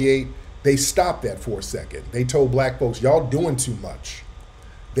 1748, they stopped that for a second. They told black folks, y'all doing too much.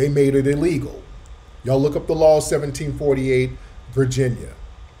 They made it illegal. Y'all look up the law, 1748, Virginia.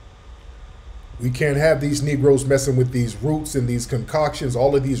 We can't have these Negroes messing with these roots and these concoctions,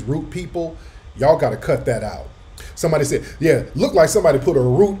 all of these root people. Y'all got to cut that out. Somebody said, yeah, looked like somebody put a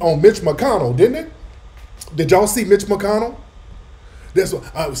root on Mitch McConnell, didn't it? Did y'all see Mitch McConnell? That's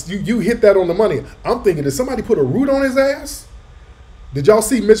what, you hit that on the money. I'm thinking, did somebody put a root on his ass? Did y'all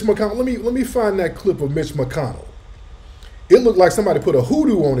see Mitch McConnell? Let me find that clip of Mitch McConnell. It looked like somebody put a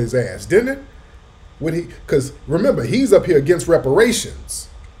hoodoo on his ass, didn't it? Because remember, he's up here against reparations.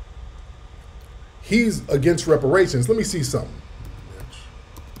 He's against reparations. Let me see something.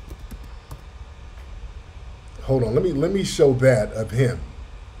 Hold on, let me show that of him.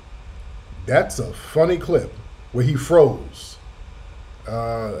 That's a funny clip where he froze.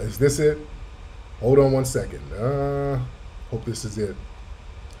 Is this it? Hold on one second. Hope this is it.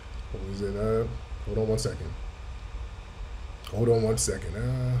 What was it? Hold on one second. Hold on one second.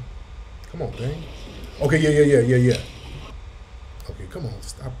 Come on, thing. Okay, yeah. Okay, come on,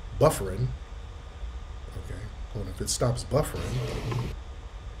 stop buffering. Okay, hold on, if it stops buffering.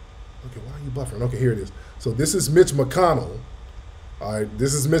 Okay, why are you buffering? Okay, here it is. So this is Mitch McConnell. All right,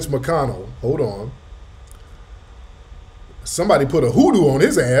 this is Mitch McConnell. Hold on. Somebody put a hoodoo on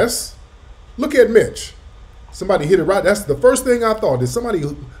his ass. Look at Mitch. Somebody hit it right. That's the first thing I thought. Did somebody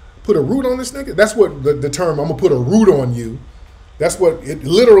put a root on this nigga? That's what the term, I'm going to put a root on you. That's what it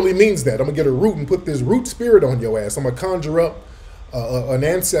literally means that. I'm going to get a root and put this root spirit on your ass. I'm going to conjure up an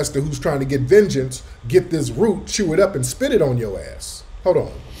ancestor who's trying to get vengeance, get this root, chew it up, and spit it on your ass. Hold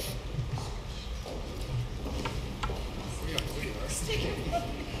on.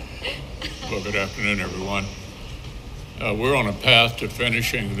 Well, good afternoon, everyone. We're on a path to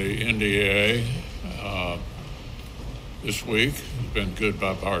finishing the NDA this week. It's been good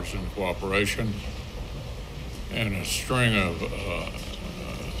bipartisan cooperation and a string of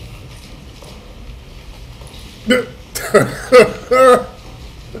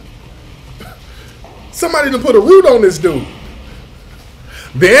Somebody done put a root on this dude.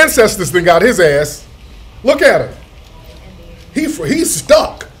 The ancestors done got his ass. Look at him. He's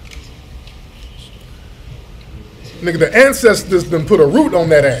stuck. Nigga, the ancestors done put a root on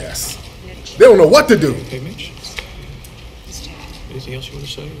that ass. They don't know what to do. Okay, Mitch. Anything else you want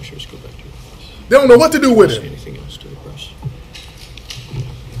to say, or should we just go back to your press? They don't know what to do with him. Anything else to the press?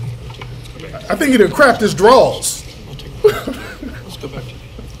 I think he done crapped his draws. Let's go back to you.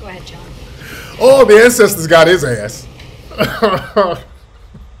 Go ahead, John. Oh, the ancestors got his ass.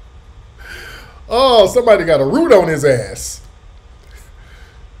 Oh, somebody got a root on his ass.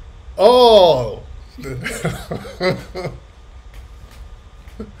 Oh.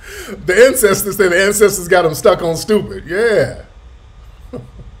 The ancestors say the ancestors got him stuck on stupid. Yeah.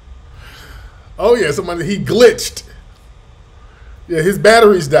 Oh yeah, somebody, he glitched. Yeah, his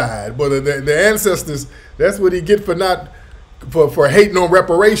batteries died. But the ancestors, that's what he get for not for hating on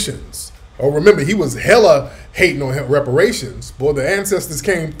reparations. Oh, remember, he was hella hating on reparations. Boy, the ancestors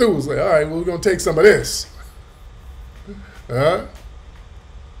came through. It's like, all right, well, we're going to take some of this. But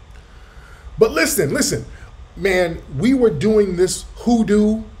listen. Man, we were doing this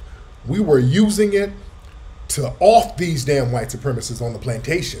HooDoo. We were using it to off these damn white supremacists on the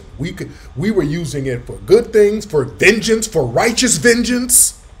plantation. We were using it for good things, for vengeance, for righteous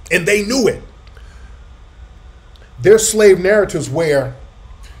vengeance, and they knew it. There's slave narratives where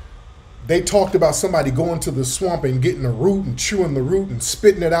they talked about somebody going to the swamp and getting a root and chewing the root and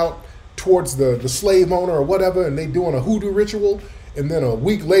spitting it out towards the slave owner or whatever, and they doing a hoodoo ritual, and then a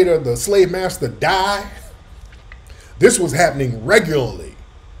week later the slave master died. This was happening regularly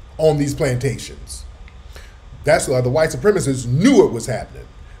on these plantations. That's why the white supremacists knew it was happening.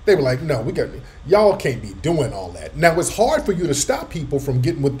 They were like, no, y'all can't be doing all that. Now, it's hard for you to stop people from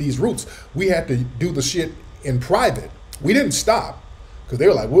getting with these roots. We had to do the shit in private. We didn't stop because they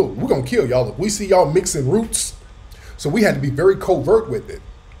were like, well, we're going to kill y'all if we see y'all mixing roots. So we had to be very covert with it.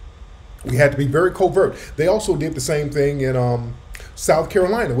 We had to be very covert. They also did the same thing in South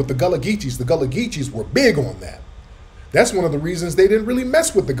Carolina with the Gullah Geechees. The Gullah Geechees were big on that. That's one of the reasons they didn't really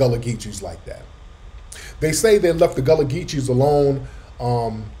mess with the Gullah Geechees like that. They say they left the Gullah Geechees alone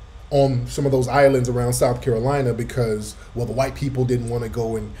on some of those islands around South Carolina because, well, the white people didn't want to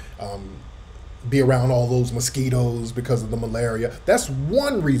go and be around all those mosquitoes because of the malaria. That's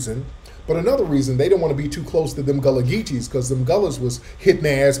one reason. But another reason, they didn't want to be too close to them Gullah Geechees because them Gullahs was hitting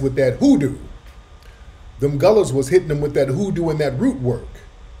their ass with that HooDoo. Them Gullahs was hitting them with that HooDoo and that root work.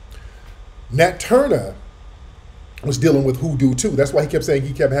 Nat Turner was dealing with HooDoo too. That's why he kept saying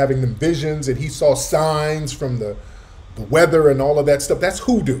he kept having them visions and he saw signs from the weather and all of that stuff. That's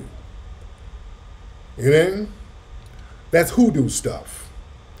HooDoo. You know? That's HooDoo stuff.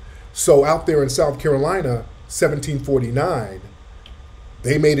 So out there in South Carolina, 1749,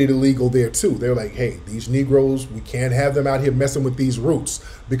 they made it illegal there too. They were like, hey, these Negroes, we can't have them out here messing with these roots.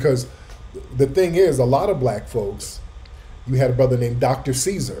 Because the thing is, a lot of black folks, you had a brother named Dr.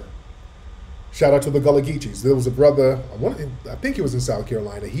 Caesar. Shout out to the Gullah Geechees. There was a brother, I think he was in South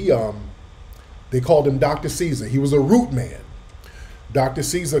Carolina. They called him Dr. Caesar. He was a root man. Dr.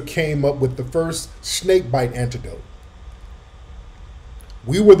 Caesar came up with the first snake bite antidote.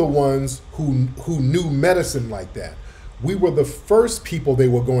 We were the ones who knew medicine like that. We were the first people they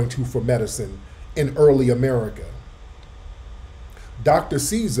were going to for medicine in early America. Dr.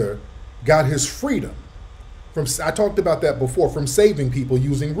 Caesar got his freedom from, I talked about that before, from saving people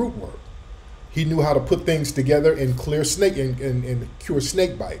using root work. He knew how to put things together and clear snake and cure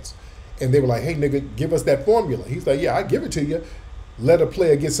snake bites. And they were like, hey, nigga, give us that formula. He's like, yeah, I give it to you. Let a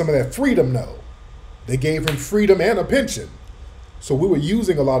player get some of that freedom, though. They gave him freedom and a pension. So we were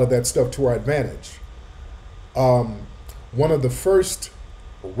using a lot of that stuff to our advantage. One of the first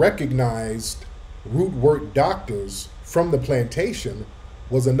recognized root work doctors from the plantation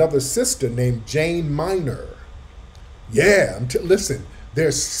was another sister named Jane Minor. Yeah, listen.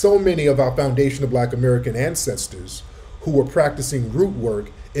 There's so many of our foundational Black American ancestors who were practicing root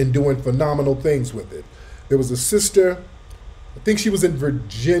work and doing phenomenal things with it. There was a sister, I think she was in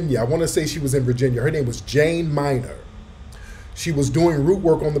Virginia. I want to say she was in Virginia. Her name was Jane Minor. She was doing root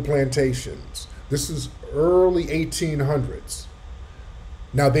work on the plantations. This is early 1800s.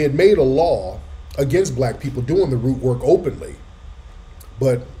 Now, they had made a law against black people doing the root work openly,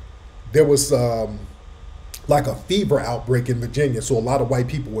 but there was like a fever outbreak in Virginia, so a lot of white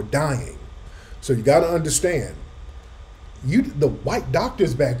people were dying. So you got to understand, the white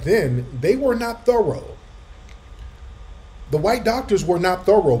doctors back then, they were not thorough. The white doctors were not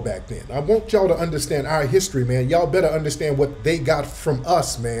thorough back then. I want y'all to understand our history, man. Y'all better understand what they got from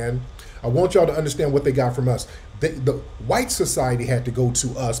us, man. I want y'all to understand what they got from us. The white society had to go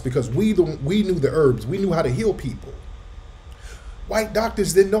to us because we knew the herbs. We knew how to heal people. White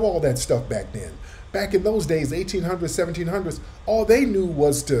doctors didn't know all that stuff back then. Back in those days, 1800s, 1700s, all they knew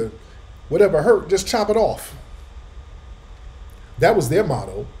was to, whatever hurt, just chop it off. That was their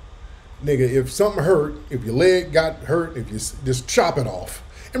motto. Nigga, if something hurt, if your leg got hurt, if you just chop it off.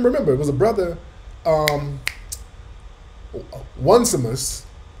 And remember, it was a brother, Onesimus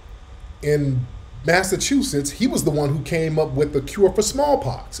in Massachusetts. He was the one who came up with the cure for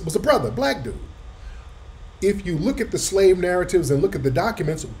smallpox. It was a brother, black dude. If you look at the slave narratives and look at the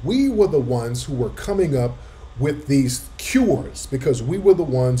documents, we were the ones who were coming up with these cures because we were the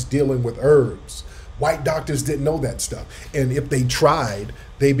ones dealing with herbs. White doctors didn't know that stuff. And if they tried,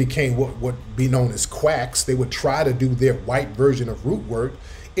 they became what would be known as quacks. They would try to do their white version of root work.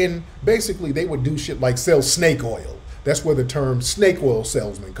 And basically, they would do shit like sell snake oil. That's where the term snake oil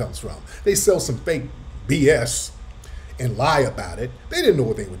salesman comes from. They sell some fake BS and lie about it. They didn't know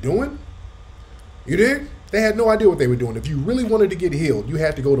what they were doing. You dig? They had no idea what they were doing. If you really wanted to get healed, you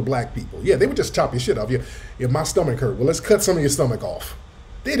had to go to black people. Yeah, they would just chop your shit off. If my stomach hurt, well, let's cut some of your stomach off.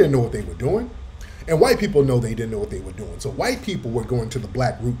 They didn't know what they were doing. And white people know they didn't know what they were doing. So white people were going to the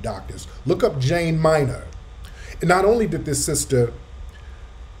black root doctors. Look up Jane Minor. And not only did this sister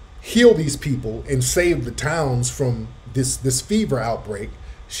heal these people and save the towns from this fever outbreak,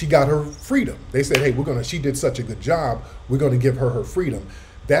 she got her freedom. They said, hey, she did such a good job, we're gonna give her her freedom.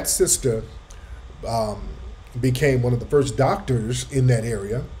 That sister became one of the first doctors in that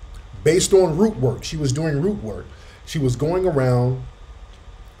area based on root work. She was doing root work. She was going around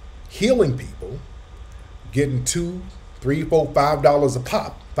healing people, getting $2, $3, $4, $5 a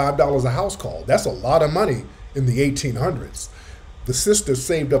pop, $5 a house call. That's a lot of money in the 1800s. The sister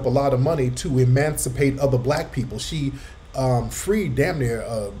saved up a lot of money to emancipate other black people. She freed damn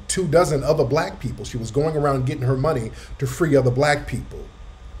near 24 other black people. She was going around getting her money to free other black people.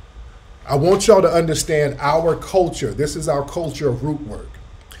 I want y'all to understand our culture. This is our culture of root work.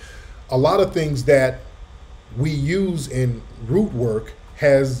 A lot of things that we use in root work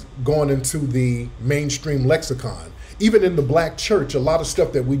has gone into the mainstream lexicon. Even in the black church, a lot of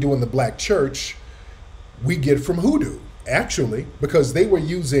stuff that we do in the black church, we get from HooDoo, actually, because they were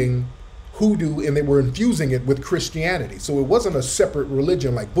using HooDoo and they were infusing it with Christianity. So it wasn't a separate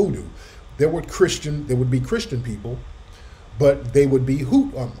religion like voodoo. There would be Christian people, but they would be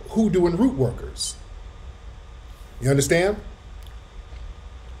HooDoo and root workers. You understand?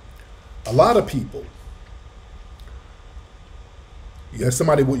 A lot of people, you have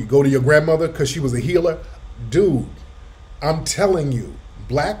somebody, will you go to your grandmother because she was a healer? Dude, I'm telling you,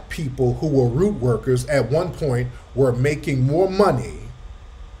 black people who were root workers at one point were making more money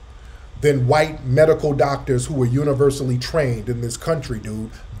than white medical doctors who were universally trained in this country, dude.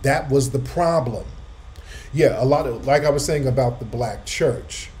 That was the problem. Yeah, a lot of, like I was saying about the black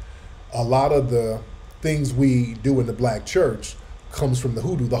church, a lot of the things we do in the black church comes from the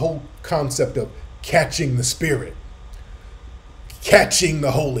HooDoo, the whole concept of catching the spirit, catching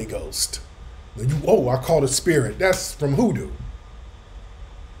the Holy Ghost. I call it spirit. That's from HooDoo.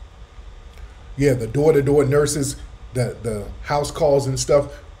 Yeah, the door-to-door nurses, the house calls and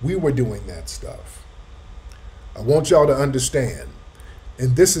stuff, we were doing that stuff. I want y'all to understand,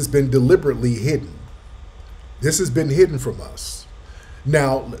 and this has been deliberately hidden. This has been hidden from us.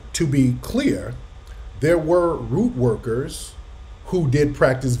 Now, to be clear, there were root workers who did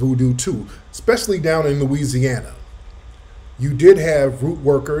practice voodoo too, especially down in Louisiana. You did have root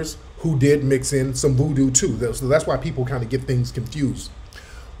workers who did mix in some voodoo too. So that's why people kind of get things confused.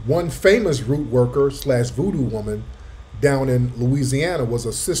 One famous root worker slash voodoo woman down in Louisiana was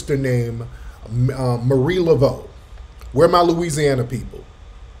a sister named Marie Laveau. Where are my Louisiana people?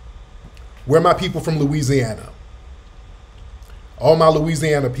 Where are my people from Louisiana? All my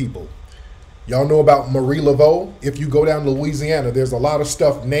Louisiana people. Y'all know about Marie Laveau? If you go down to Louisiana, there's a lot of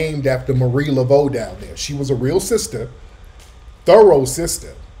stuff named after Marie Laveau down there. She was a real sister, thorough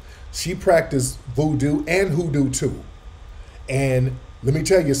sister. She practiced voodoo and HooDoo too. And let me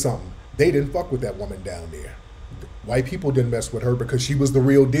tell you something. They didn't fuck with that woman down there. White people didn't mess with her because she was the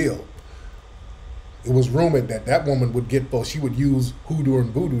real deal. It was rumored that that woman would she would use HooDoo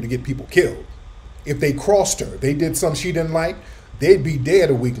and voodoo to get people killed. If they crossed her, they did something she didn't like, they'd be dead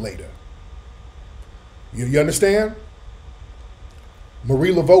a week later. You understand?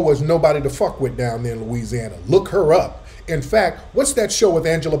 Marie Laveau was nobody to fuck with down there in Louisiana. Look her up. In fact, what's that show with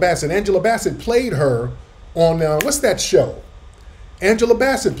Angela Bassett? Angela Bassett played her on, what's that show? Angela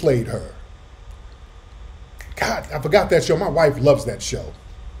Bassett played her. God, I forgot that show. My wife loves that show.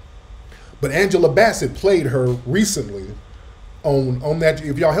 But Angela Bassett played her recently on that.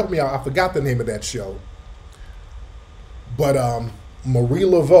 If y'all help me out, I forgot the name of that show. But Marie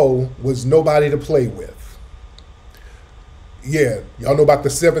Laveau was nobody to play with. Yeah, y'all know about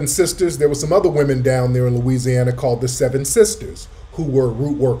the Seven Sisters? There were some other women down there in Louisiana called the Seven Sisters who were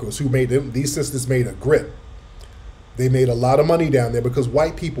root workers, who made them. These sisters made a grip. They made a lot of money down there because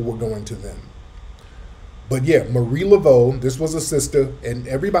white people were going to them. But yeah, Marie Laveau, this was a sister, and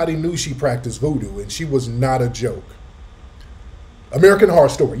everybody knew she practiced voodoo, and she was not a joke. American Horror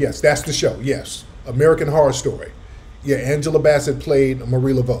Story, yes, that's the show, yes. American Horror Story. Yeah, Angela Bassett played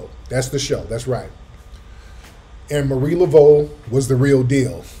Marie Laveau. That's the show, that's right. And Marie Laveau was the real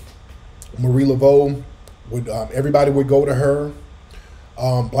deal. Marie Laveau, everybody would go to her,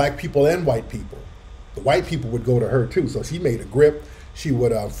 black people and white people. the white people would go to her too. So she made a grip. She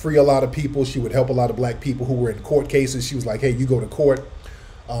would free a lot of people. She would help a lot of black people who were in court cases. She was like, hey, you go to court.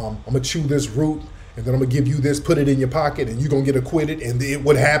 I'm going to chew this root, and then I'm going to give you this, put it in your pocket, and you're going to get acquitted, and it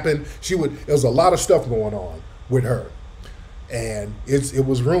would happen. There was a lot of stuff going on with her. And it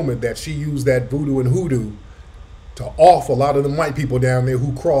was rumored that she used that voodoo and hoodoo to off a lot of them white people down there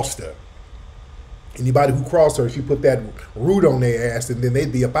who crossed her. Anybody who crossed her, she put that root on their ass, and then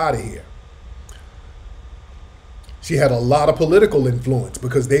they'd be up out of here. She had a lot of political influence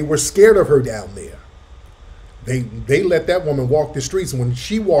because they were scared of her down there. They let that woman walk the streets, and when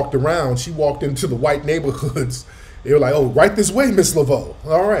she walked around, she walked into the white neighborhoods. They were like, oh, right this way, Miss Laveau.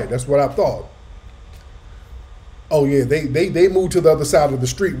 All right, that's what I thought. Oh yeah, they moved to the other side of the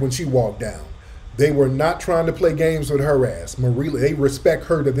street when she walked down. They were not trying to play games with her ass. Marie, they respect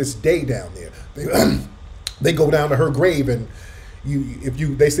her to this day down there. They go down to her grave, and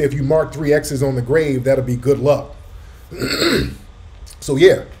they say if you mark 3 X's on the grave, that'll be good luck. So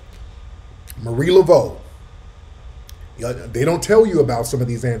yeah, Marie Laveau. They don't tell you about some of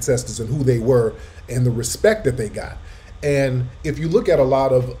these ancestors and who they were and the respect that they got. And if you look at a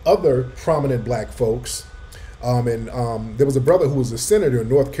lot of other prominent black folks, there was a brother who was a senator in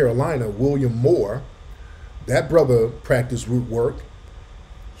North Carolina, William Moore. That brother practiced root work.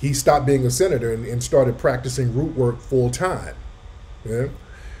 He stopped being a senator and started practicing root work full time. Yeah?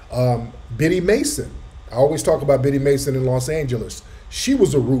 Biddy Mason. I always talk about Biddy Mason in Los Angeles. She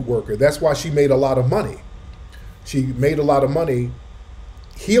was a root worker. That's why she made a lot of money. She made a lot of money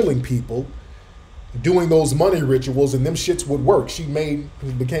healing people, doing those money rituals, and them shits would work. She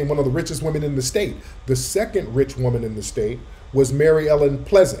became one of the richest women in the state. The second rich woman in the state was Mary Ellen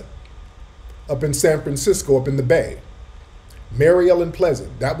Pleasant up in San Francisco, up in the Bay. Mary Ellen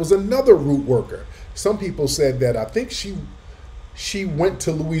Pleasant, that was another root worker. Some people said that I think she went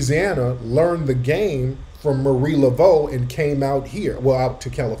to Louisiana, learned the game from Marie Laveau, and came out here, well, out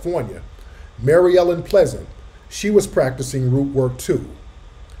to California. Mary Ellen Pleasant, she was practicing root work too.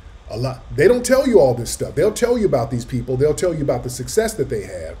 A lot. They don't tell you all this stuff. They'll tell you about these people. They'll tell you about the success that they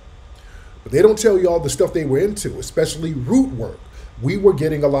have. But they don't tell you all the stuff they were into, especially root work. We were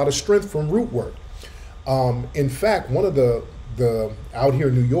getting a lot of strength from root work. In fact, one of the out here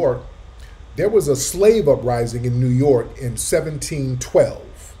in New York, there was a slave uprising in New York in 1712.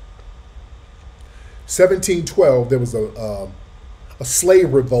 1712, there was a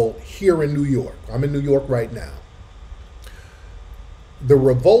slave revolt here in New York. I'm in New York right now. The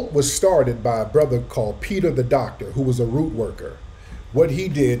revolt was started by a brother called Peter the Doctor, who was a root worker. What he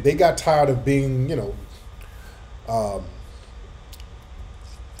did, they got tired of being,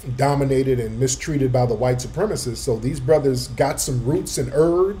 dominated and mistreated by the white supremacists. So these brothers got some roots and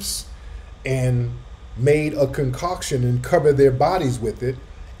herbs and made a concoction and covered their bodies with it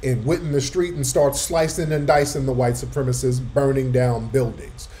and went in the street and started slicing and dicing the white supremacists, burning down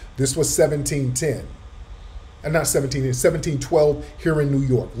buildings. This was 1710. And not 1712 here in New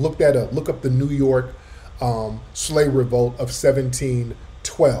York. Look that up. Look up the New York slave revolt of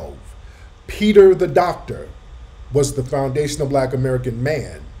 1712. Peter the Doctor was the foundational black American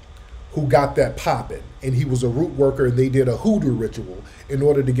man who got that popping. And he was a root worker, and they did a hoodoo ritual in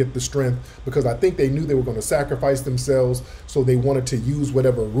order to get the strength, because I think they knew they were going to sacrifice themselves, so they wanted to use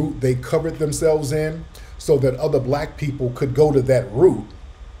whatever root they covered themselves in so that other black people could go to that root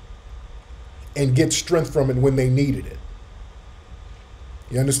and get strength from it when they needed it.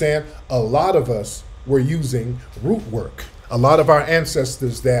 You understand? A lot of us were using root work. A lot of our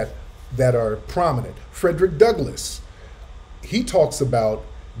ancestors that are prominent. Frederick Douglass, he talks about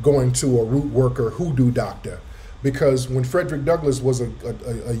going to a root worker hoodoo doctor, because when Frederick Douglass was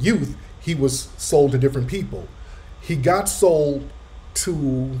a youth, he was sold to different people. He got sold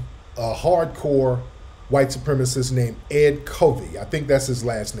to a hardcore white supremacist named Ed Covey. I think that's his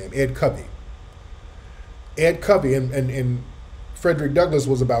last name, Ed Covey. Ed Covey, and Frederick Douglass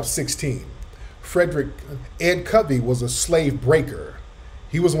was about 16. Ed Covey was a slave breaker.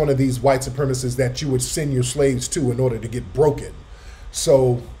 He was one of these white supremacists that you would send your slaves to in order to get broken.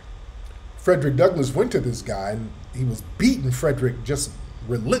 So Frederick Douglass went to this guy, and he was beating Frederick just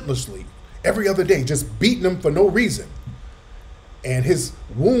relentlessly every other day, just beating him for no reason. And his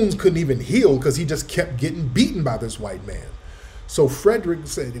wounds couldn't even heal because he just kept getting beaten by this white man. So Frederick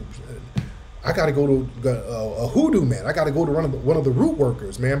said, I got to go to a hoodoo man. I got to go to one of the root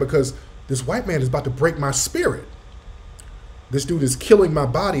workers, man, because this white man is about to break my spirit. This dude is killing my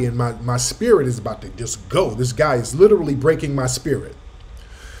body, and my spirit is about to just go. This guy is literally breaking my spirit.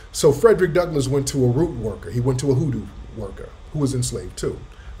 So Frederick Douglass went to a root worker. He went to a hoodoo worker who was enslaved too.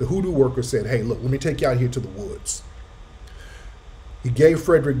 The hoodoo worker said, hey, look, let me take you out here to the woods. He gave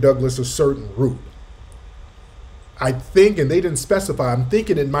Frederick Douglass a certain root. I think, and they didn't specify, I'm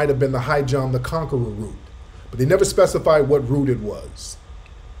thinking it might have been the High John the Conqueror route, but they never specified what route it was.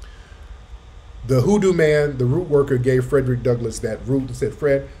 The HooDoo man, the root worker, gave Frederick Douglass that route and said,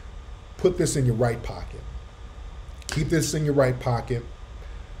 Fred, put this in your right pocket. Keep this in your right pocket.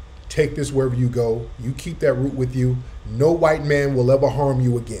 Take this wherever you go. You keep that root with you. No white man will ever harm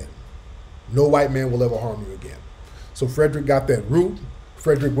you again. No white man will ever harm you again. So Frederick got that root.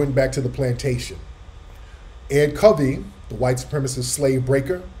 Frederick went back to the plantation. Ed Covey, the white supremacist slave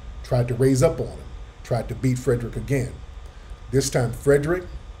breaker, tried to raise up on him, tried to beat Frederick again. This time Frederick,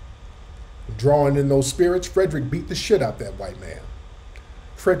 drawing in those spirits, Frederick beat the shit out that white man.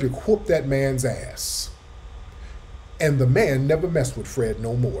 Frederick whooped that man's ass. And the man never messed with Fred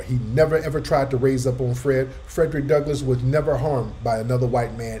no more. He never ever tried to raise up on Fred. Frederick Douglass was never harmed by another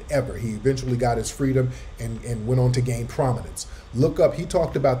white man ever. He eventually got his freedom and went on to gain prominence. Look up, he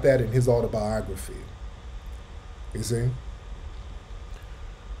talked about that in his autobiography. You see?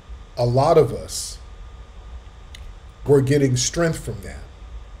 A lot of us were getting strength from that.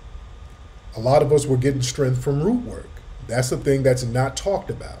 A lot of us were getting strength from root work. That's the thing that's not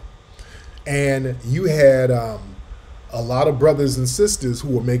talked about. And you had a lot of brothers and sisters who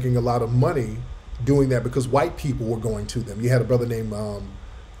were making a lot of money doing that because white people were going to them. You had a brother named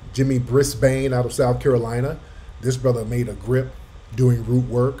Jimmy Brisbane out of South Carolina. This brother made a grip doing root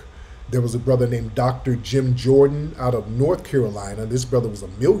work. There was a brother named Dr. Jim Jordan out of North Carolina. This brother was a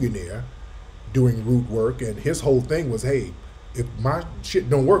millionaire doing root work, and his whole thing was, hey, if my shit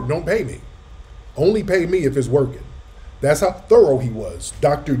don't work, don't pay me. Only pay me if it's working. That's how thorough he was.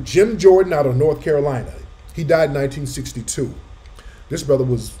 Dr. Jim Jordan out of North Carolina. He died in 1962. This brother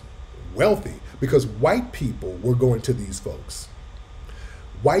was wealthy because white people were going to these folks.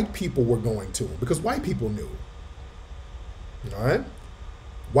 White people were going to him because white people knew. All right?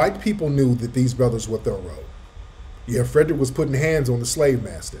 White people knew that these brothers were thorough. Yeah, Frederick was putting hands on the slave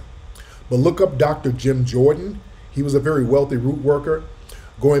master. But look up Dr. Jim Jordan. He was a very wealthy root worker.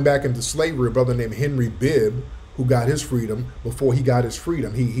 Going back into slavery, a brother named Henry Bibb, who got his freedom. Before he got his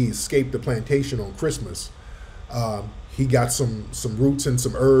freedom, he escaped the plantation on Christmas. He got some roots and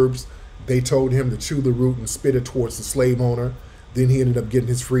some herbs. They told him to chew the root and spit it towards the slave owner. Then he ended up getting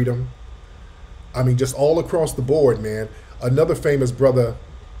his freedom. I mean, just all across the board, man. Another famous brother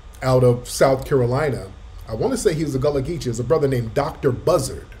out of South Carolina, I want to say he was a Gullah Geechee, is a brother named Dr.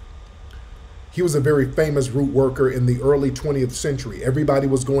 Buzzard. He was a very famous root worker in the early 20th century. Everybody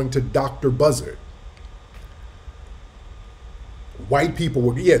was going to Dr. Buzzard. White people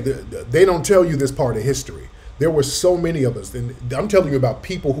were, yeah, they don't tell you this part of history. There were so many of us, and I'm telling you about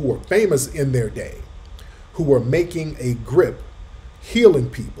people who were famous in their day, who were making a grip, healing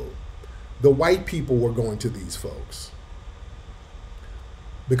people. The white people were going to these folks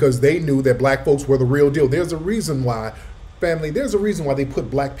because they knew that black folks were the real deal. There's a reason why, family, there's a reason why they put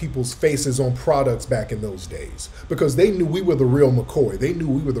black people's faces on products back in those days, because they knew we were the real McCoy. They knew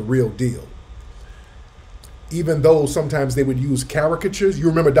we were the real deal. Even though sometimes they would use caricatures. You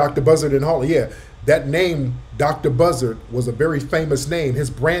remember Dr. Buzzard in Harlem? Yeah, that name, Dr. Buzzard, was a very famous name. His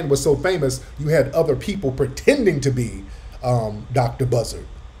brand was so famous, you had other people pretending to be Dr. Buzzard.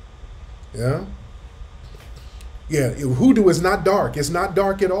 Yeah? Yeah, HooDoo is not dark. It's not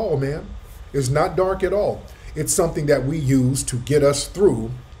dark at all, man. It's not dark at all. It's something that we use to get us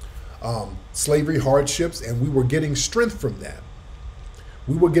through slavery hardships, and we were getting strength from that.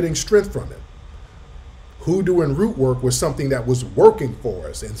 We were getting strength from it. HooDoo and root work was something that was working for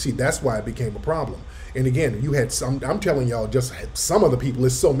us. And see, that's why it became a problem. And again, you had some, I'm telling y'all, just some of the people,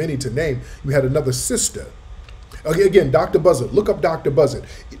 there's so many to name. You had another sister. Again, Dr. Buzzard, look up Dr. Buzzard.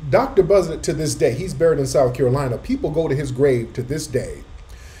 Dr. Buzzard, to this day, he's buried in South Carolina. People go to his grave to this day,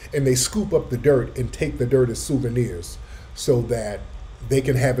 and they scoop up the dirt and take the dirt as souvenirs so that they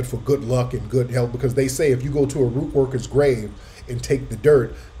can have it for good luck and good health. Because they say if you go to a root worker's grave and take the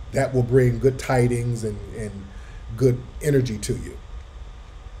dirt, that will bring good tidings and good energy to you.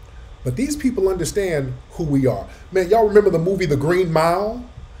 But these people understand who we are. Man, y'all remember the movie The Green Mile?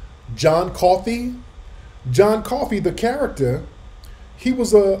 John Coffey? John Coffey, the character, he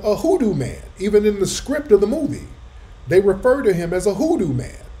was a HooDoo man. Even in the script of the movie, they refer to him as a HooDoo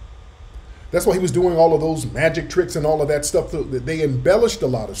man. That's why he was doing all of those magic tricks and all of that stuff. They embellished a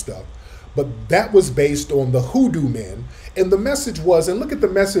lot of stuff. But that was based on the HooDoo men. And the message was, and look at the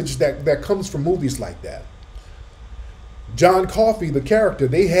message that comes from movies like that. John Coffey, the character,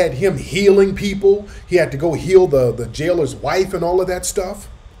 they had him healing people. He had to go heal the jailer's wife and all of that stuff.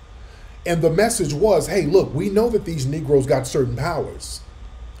 And the message was, hey, look, we know that these Negroes got certain powers.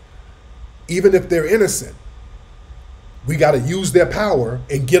 Even if they're innocent, we got to use their power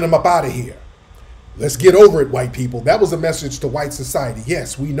and get them up out of here. Let's get over it, white people. That was a message to white society.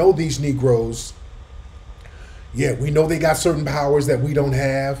 Yes, we know these Negroes. Yeah, we know they got certain powers that we don't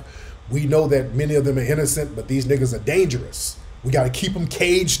have. We know that many of them are innocent, but these niggas are dangerous. We got to keep them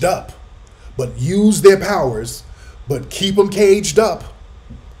caged up, but use their powers, but keep them caged up.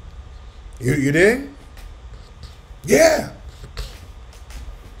 You dig? Yeah.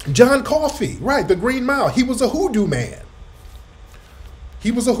 John Coffey, right, the Green Mile. He was a hoodoo man.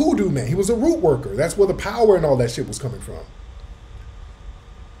 He was a hoodoo man. He was a root worker. That's where the power and all that shit was coming from.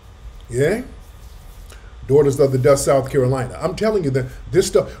 Yeah? Daughters of the Dust, South Carolina. I'm telling you that this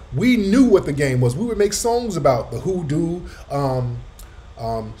stuff, we knew what the game was. We would make songs about the hoodoo,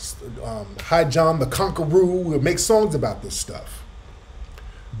 High John the Conqueror. We would make songs about this stuff.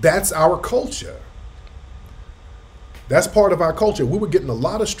 That's our culture. That's part of our culture. We were getting a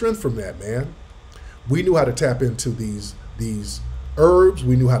lot of strength from that, man. We knew how to tap into these herbs.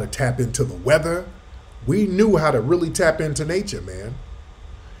 We knew how to tap into the weather. We knew how to really tap into nature, man.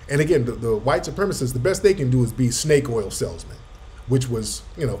 And again, the white supremacists, the best they can do is be snake oil salesmen, which was,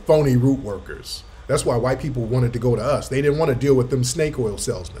 you know, phony root workers. That's why white people wanted to go to us. They didn't want to deal with them snake oil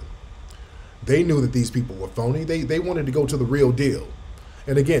salesmen. They knew that these people were phony. They wanted to go to the real deal.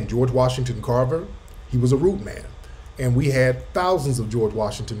 And again, George Washington Carver, he was a root man. And we had thousands of George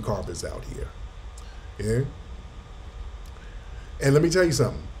Washington Carvers out here. Yeah. And let me tell you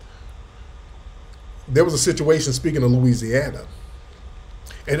something. There was a situation, speaking of Louisiana,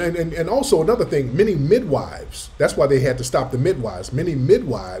 and also another thing, many midwives, that's why they had to stop the midwives. Many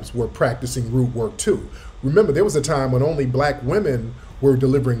midwives were practicing root work too. Remember, there was a time when only black women were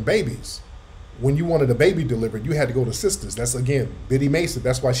delivering babies. When you wanted a baby delivered, you had to go to sisters. That's, again, Biddy Mason.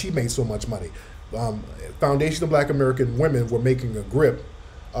 That's why she made so much money. Foundation of Black American Women were making a grip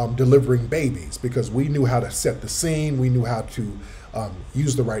delivering babies because we knew how to set the scene. We knew how to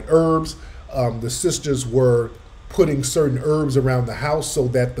use the right herbs. The sisters were putting certain herbs around the house so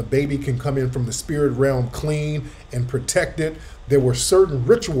that the baby can come in from the spirit realm clean and protected. There were certain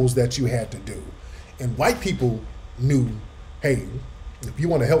rituals that you had to do. And white people knew, hey, if you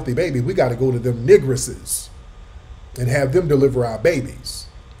want a healthy baby, we got to go to them negresses and have them deliver our babies.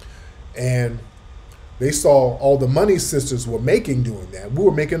 And they saw all the money sisters were making doing that. We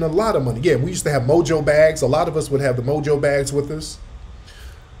were making a lot of money. Yeah, we used to have mojo bags. A lot of us would have the mojo bags with us.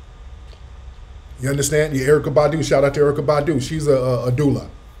 You understand? Yeah, Erykah Badu, shout out to Erykah Badu. She's a doula.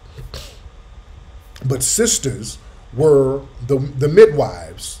 But sisters were the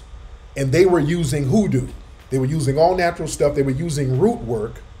midwives, and they were using hoodoo. They were using all natural stuff. They were using root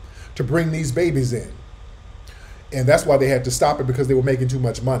work to bring these babies in. And that's why they had to stop it, because they were making too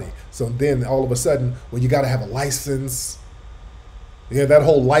much money. So then all of a sudden, well, you got to have a license. Yeah, that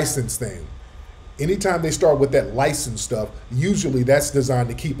whole license thing. Anytime they start with that license stuff, usually that's designed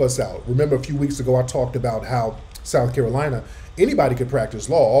to keep us out. Remember a few weeks ago, I talked about how South Carolina, anybody could practice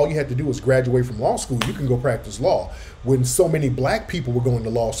law. All you had to do was graduate from law school. You can go practice law. When so many black people were going to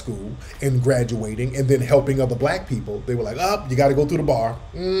law school and graduating and then helping other black people, they were like, oh, you got to go through the bar.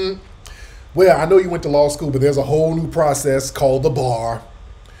 Well, I know you went to law school, but there's a whole new process called the bar.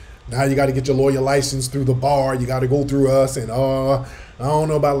 Now you got to get your lawyer license through the bar. You got to go through us, and I don't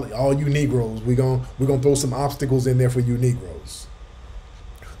know about all you Negroes. We're gonna throw some obstacles in there for you Negroes.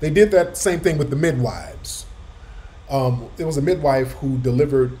 They did that same thing with the midwives. There was a midwife who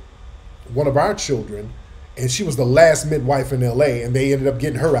delivered one of our children, and she was the last midwife in LA, and they ended up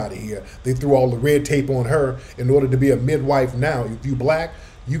getting her out of here. They threw all the red tape on her. In order to be a midwife now, if you black,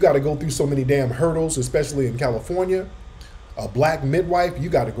 you got to go through so many damn hurdles, especially in California. A black midwife, you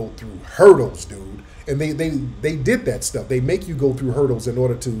got to go through hurdles, dude. And they did that stuff. They make you go through hurdles in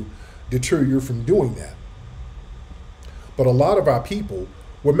order to deter you from doing that. But a lot of our people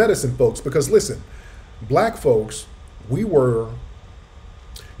were medicine folks, because listen, black folks, we were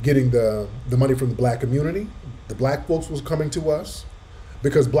getting the money from the black community. The black folks was coming to us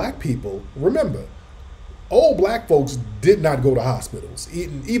because black people, remember, old black folks did not go to hospitals.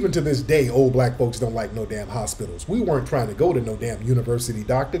 Even to this day, old black folks don't like no damn hospitals. We weren't trying to go to no damn university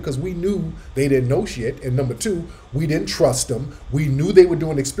doctor because we knew they didn't know shit. And number two, we didn't trust them. We knew they were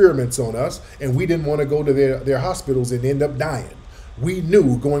doing experiments on us, and we didn't want to go to their hospitals and end up dying. We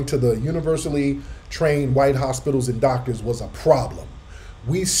knew going to the universally trained white hospitals and doctors was a problem.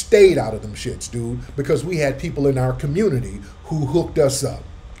 We stayed out of them shits, dude, because we had people in our community who hooked us up.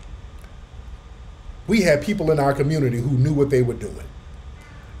 We had people in our community who knew what they were doing.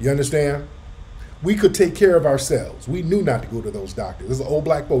 You understand? We could take care of ourselves. We knew not to go to those doctors. Those old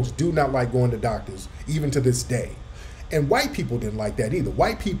black folks do not like going to doctors, even to this day. And white people didn't like that either.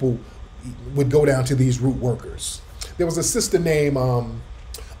 White people would go down to these root workers. There was a sister named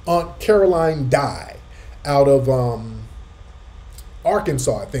Aunt Caroline Dye out of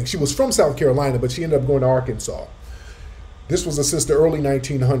Arkansas, I think. She was from South Carolina, but she ended up going to Arkansas. This was a sister, early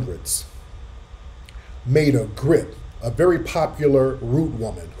 1900s. Made a grip, a very popular root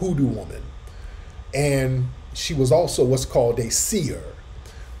woman, hoodoo woman. And she was also what's called a seer,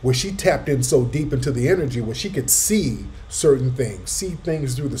 where she tapped in so deep into the energy where she could see certain things, see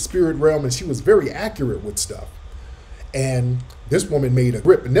things through the spirit realm, and she was very accurate with stuff. And this woman made a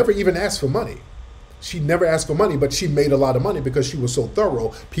grip and never even asked for money. She never asked for money, but she made a lot of money because she was so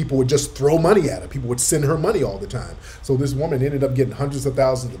thorough. People would just throw money at her. People would send her money all the time. So this woman ended up getting hundreds of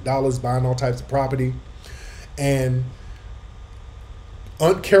thousands of dollars, buying all types of property. And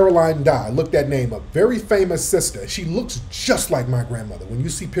Aunt Caroline Dye, look that name up, very famous sister. She looks just like my grandmother. When you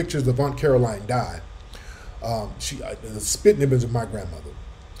see pictures of Aunt Caroline Dye, the spitting image of my grandmother.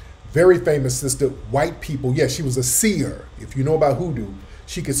 Very famous sister, white people. Yeah, she was a seer. If you know about hoodoo,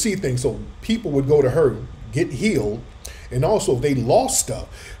 she could see things. So people would go to her, get healed. And also if they lost stuff,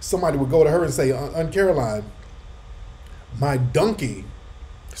 somebody would go to her and say, Aunt Caroline, my donkey,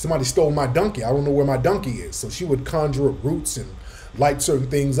 somebody stole my donkey. I don't know where my donkey is. So she would conjure up roots and light certain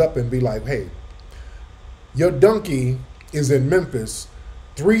things up and be like, hey, your donkey is in Memphis,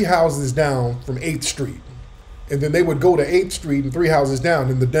 3 houses down from 8th Street. And then they would go to 8th Street and 3 houses down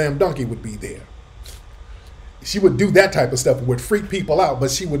and the damn donkey would be there. She would do that type of stuff and would freak people out,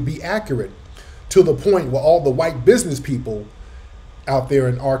 but she would be accurate to the point where all the white business people out there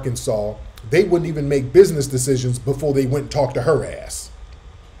in Arkansas, they wouldn't even make business decisions before they went and talked to her ass.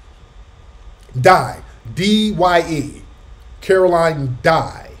 Dye, D-Y-E, Caroline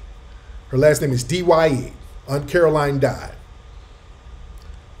Dye. Her last name is D-Y-E, Aunt Caroline Dye.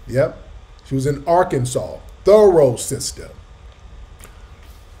 Yep, she was in Arkansas, thorough sister.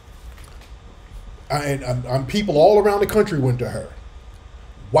 And people all around the country went to her.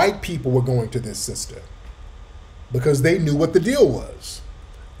 White people were going to this sister because they knew what the deal was.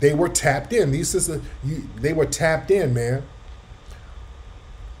 They were tapped in. These sisters, they were tapped in, man.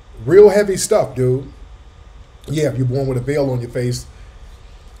 Real heavy stuff, dude. Yeah, if you're born with a veil on your face,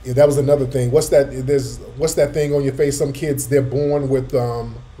 yeah, that was another thing. What's that thing on your face? Some kids, they're born with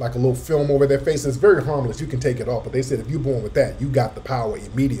like a little film over their face. It's very harmless. You can take it off. But they said if you're born with that, you got the power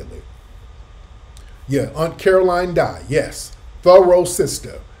immediately. Yeah, Aunt Caroline Dye, yes. Thorough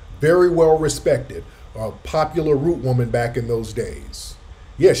sister, very well respected, a popular root woman back in those days.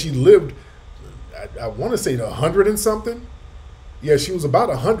 Yeah, she lived, I want to say 100 and something. Yeah, she was about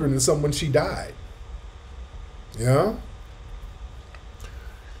 100 and something when she died. Yeah.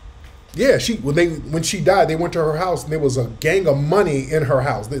 Yeah, when she died, they went to her house and there was a gang of money in her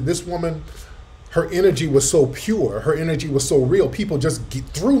house. This woman, her energy was so pure, her energy was so real, people just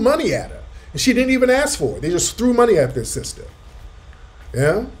threw money at her. And she didn't even ask for it. They just threw money at this sister.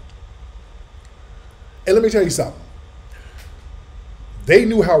 Yeah? And let me tell you something. They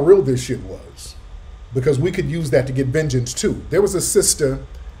knew how real this shit was because we could use that to get vengeance too. There was a sister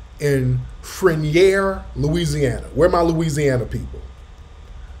in Frenier, Louisiana. Where are my Louisiana people?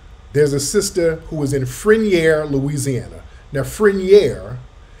 There's a sister who was in Frenier, Louisiana. Now, Frenier,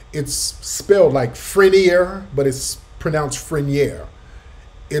 it's spelled like Frenier, but it's pronounced Frenier.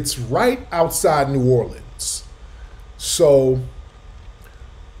 It's right outside New Orleans. So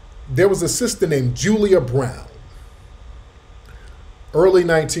there was a sister named Julia Brown. Late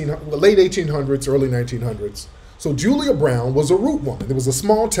 1800s, early 1900s. So Julia Brown was a root woman. There was a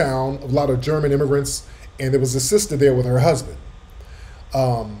small town, a lot of German immigrants, and there was a sister there with her husband.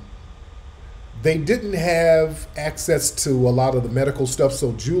 They didn't have access to a lot of the medical stuff,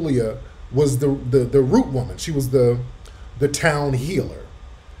 so Julia was the root woman. She was the town healer.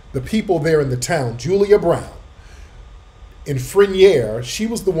 The people there in the town, Julia Brown, in Frenier, she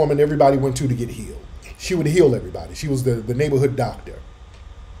was the woman everybody went to get healed. She would heal everybody. She was the neighborhood doctor.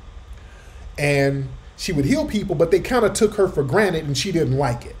 And she would heal people, but they kind of took her for granted and she didn't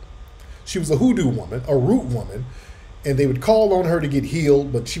like it. She was a hoodoo woman, a root woman, and they would call on her to get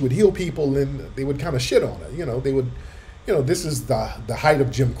healed, but she would heal people and they would kind of shit on her. They would, this is the height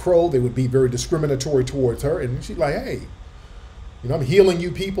of Jim Crow. They would be very discriminatory towards her. And she's like, hey, I'm healing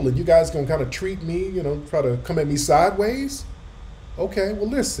you people and you guys gonna kind of treat me, try to come at me sideways? Okay, well,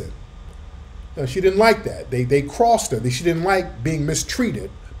 listen. She didn't like that. They crossed her. She didn't like being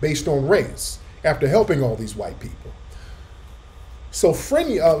mistreated based on race after helping all these white people. So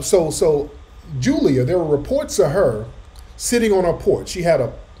Julia, there were reports of her sitting on her porch. She had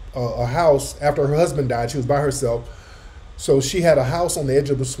a house after her husband died. She was by herself. So she had a house on the edge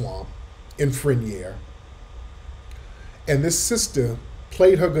of the swamp in Frenier. And this sister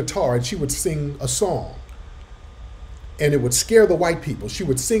played her guitar and she would sing a song. and it would scare the white people. She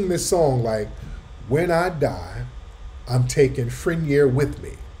would sing this song like, when I die, I'm taking Frenier with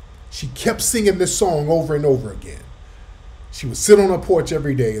me. She kept singing this song over and over again. She would sit on her porch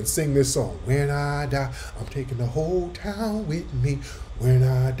every day and sing this song. When I die, I'm taking the whole town with me. When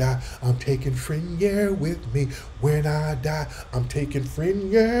I die, I'm taking Frenier with me. When I die, I'm taking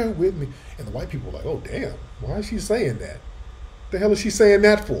Frenier with me. And the white people were like, oh, damn, why is she saying that? What the hell is she saying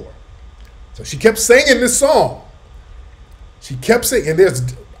that for? So she kept singing this song. She kept singing, and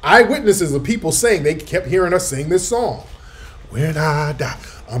there's eyewitnesses of people saying they kept hearing her sing this song. When I die,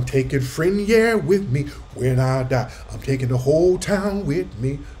 I'm taking Frenier with me. When I die, I'm taking the whole town with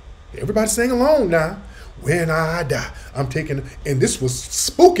me. Everybody sing along now. When I die, I'm taking, and this was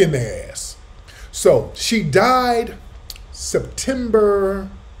spooking their ass. So she died September,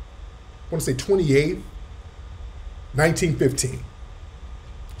 I want to say 28th, 1915.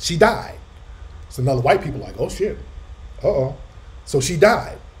 She died. So now the white people are like, oh shit, uh-oh. So she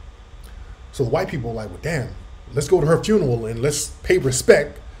died. So the white people are like, well, damn, let's go to her funeral and let's pay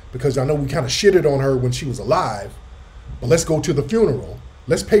respect, because I know we kind of shitted on her when she was alive, but let's go to the funeral.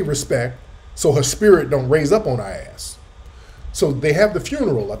 Let's pay respect so her spirit don't raise up on our ass. So they have the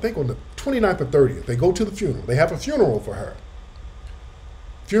funeral, I think on the 29th or 30th. They go to the funeral. They have a funeral for her.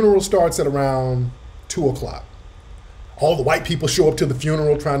 Funeral starts at around 2 o'clock. All the white people show up to the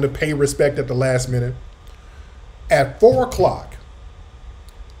funeral trying to pay respect at the last minute. At 4 o'clock,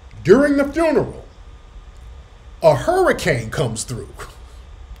 during the funeral, a hurricane comes through,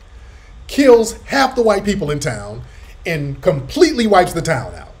 kills half the white people in town, and completely wipes the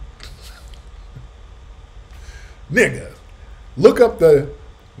town out. Nigga, look up the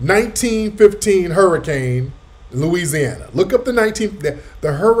 1915 hurricane in Louisiana. Look up the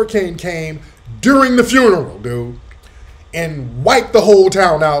hurricane came during the funeral, dude, and wiped the whole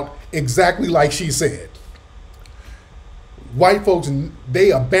town out exactly like she said. White folks,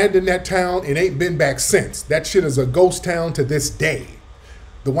 they abandoned that town and ain't been back since. That shit is a ghost town to this day.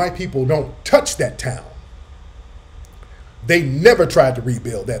 The white people don't touch that town. They never tried to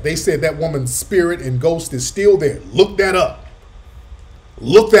rebuild that. They said that woman's spirit and ghost is still there. Look that up.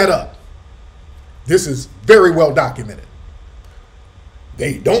 Look that up. This is very well documented.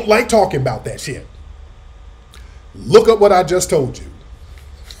 They don't like talking about that shit. Look up what I just told you.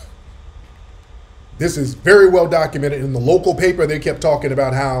 This is very well documented. In the local paper, they kept talking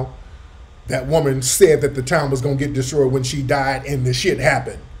about how that woman said that the town was going to get destroyed when she died, and the shit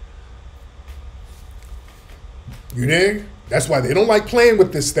happened. You dig? That's why they don't like playing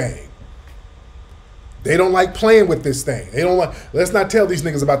with this thing. They don't like playing with this thing. They don't like, let's not tell these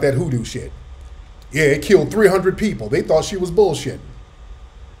niggas about that HooDoo shit. Yeah, it killed 300 people. They thought she was bullshitting.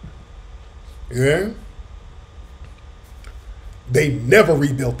 Yeah? They never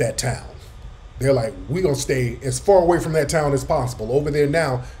rebuilt that town. They're like, we're going to stay as far away from that town as possible. Over there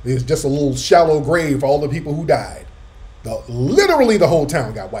now, there's just a little shallow grave for all the people who died. Literally the whole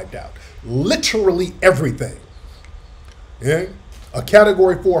town got wiped out. Literally everything. Yeah? A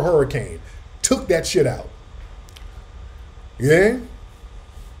Category 4 hurricane took that shit out. Yeah?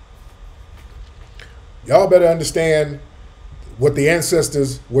 Y'all better understand what the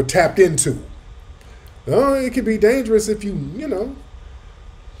ancestors were tapped into. Oh, it could be dangerous if you know.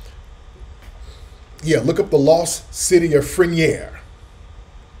 Yeah, look up the lost city of Frenier.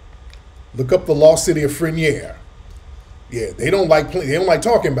 Look up the lost city of Frenier. Yeah, they don't like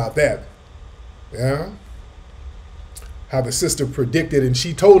talking about that. Yeah. How the sister predicted, and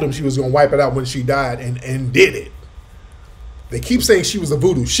she told him she was going to wipe it out when she died, and did it. They keep saying she was a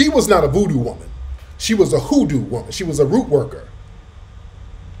voodoo. She was not a voodoo woman. She was a HooDoo woman. She was a root worker.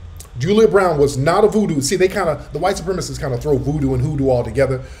 Julia Brown was not a voodoo. See, the white supremacists kind of throw voodoo and HooDoo all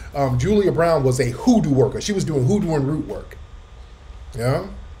together. Julia Brown was a HooDoo worker. She was doing HooDoo and root work. Yeah.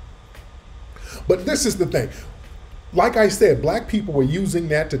 But this is the thing. Like I said, black people were using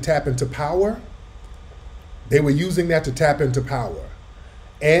that to tap into power. They were using that to tap into power.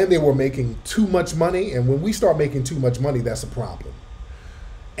 And they were making too much money. And when we start making too much money, that's a problem.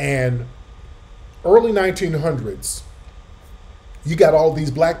 And early 1900s, you got all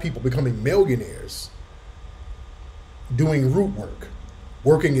these black people becoming millionaires, doing root work,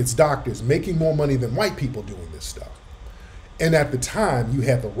 working as doctors, making more money than white people doing this stuff. And at the time, you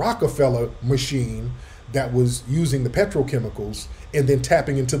had the Rockefeller machine that was using the petrochemicals and then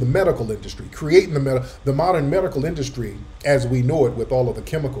tapping into the medical industry, creating the modern medical industry as we know it with all of the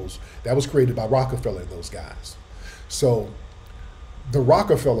chemicals that was created by Rockefeller and those guys. So the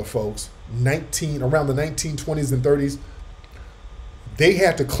Rockefeller folks, around the 1920s and 30s, they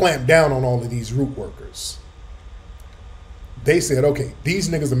had to clamp down on all of these root workers. They said, okay, these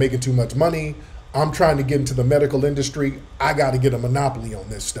niggas are making too much money. I'm trying to get into the medical industry. I got to get a monopoly on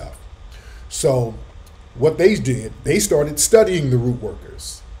this stuff. So what they did, they started studying the root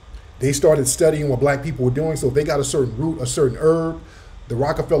workers. They started studying what black people were doing. So if they got a certain root, a certain herb, the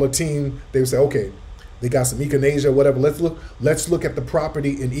Rockefeller team, they would say, okay, they got some echinacea, whatever. Let's look at the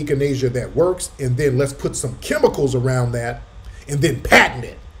property in echinacea that works, and then let's put some chemicals around that, and then patent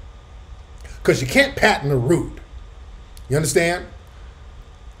it. Because you can't patent a root. You understand?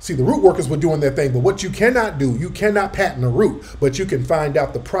 See, the root workers were doing their thing, but what you cannot do, you cannot patent a root, but you can find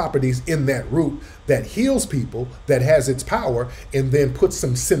out the properties in that root that heals people, that has its power, and then put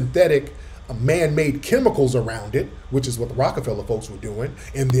some synthetic, man-made chemicals around it, which is what the Rockefeller folks were doing,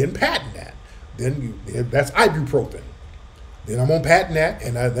 and then patent that. Then that's ibuprofen. Then I'm gonna patent that,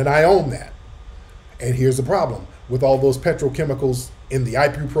 and then I own that. And here's the problem with all those petrochemicals in the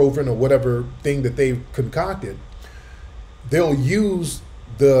ibuprofen or whatever thing that they've concocted. They'll use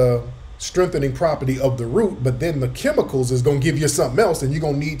the strengthening property of the root, but then the chemicals is going to give you something else, and you're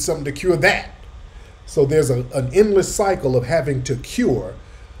going to need something to cure that. So there's an endless cycle of having to cure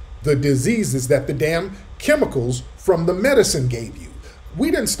the diseases that the damn chemicals from the medicine gave you. We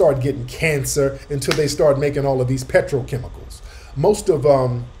didn't start getting cancer until they started making all of these petrochemicals. Most of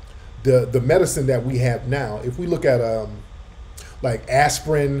the medicine that we have now, if we look at like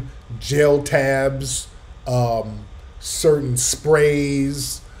aspirin, gel tabs, certain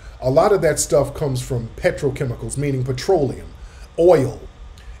sprays, a lot of that stuff comes from petrochemicals, meaning petroleum, oil.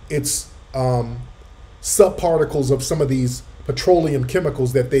 It's subparticles of some of these petroleum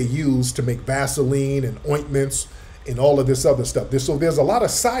chemicals that they use to make Vaseline and ointments and all of this other stuff. So there's a lot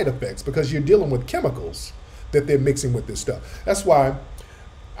of side effects because you're dealing with chemicals that they're mixing with this stuff. That's why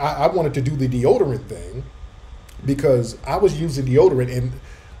I wanted to do the deodorant thing, because I was using deodorant, and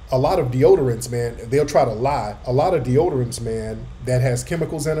a lot of deodorants, man, they'll try to lie. A lot of deodorants, man, that has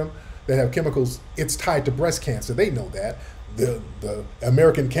chemicals in them, that have chemicals, it's tied to breast cancer. They know that. The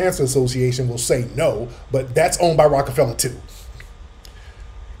American Cancer Association will say no, but that's owned by Rockefeller too.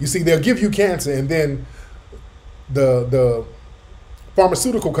 You see, they'll give you cancer, and then the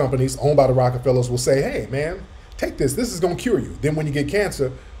pharmaceutical companies owned by the Rockefellers will say, hey, man, take this. This is going to cure you. Then when you get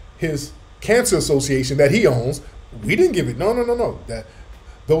cancer, his cancer association that he owns, we didn't give it. No.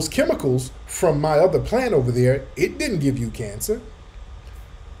 Those chemicals from my other plant over there, it didn't give you cancer.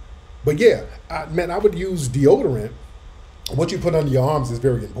 But yeah, I would use deodorant. What you put under your arms is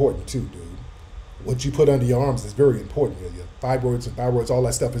very important too, dude. What you put under your arms is very important. Your fibroids and thyroids, all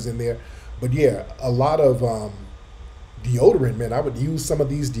that stuff is in there. But yeah, a lot of deodorant, man, I would use some of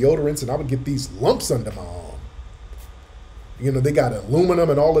these deodorants, and I would get these lumps under my arm. You know, they got aluminum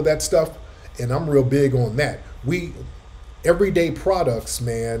and all of that stuff, and I'm real big on that. Everyday products,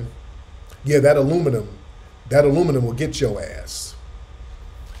 man, yeah, that aluminum will get your ass.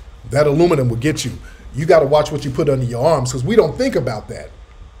 That aluminum will get you. You got to watch what you put under your arms, because we don't think about that.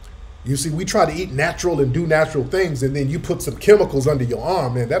 You see, we try to eat natural and do natural things, and then you put some chemicals under your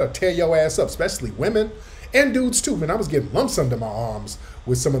arm, man, that'll tear your ass up, especially women and dudes too. Man, I was getting lumps under my arms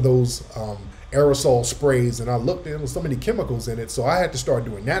with some of those aerosol sprays, and I looked, there was so many chemicals in it, so I had to start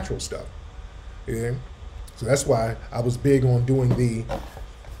doing natural stuff. Yeah. So that's why I was big on doing the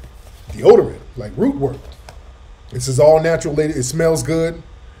deodorant, like root work. This is all natural, lady. It smells good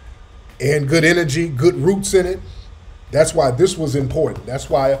and good energy, good roots in it. That's why this was important. That's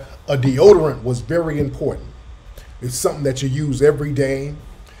why a deodorant was very important. It's something that you use every day,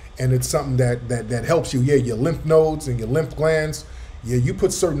 and it's something that helps you. Yeah, your lymph nodes and your lymph glands. Yeah, you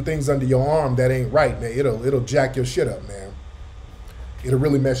put certain things under your arm that ain't right, man. It'll jack your shit up, man. It'll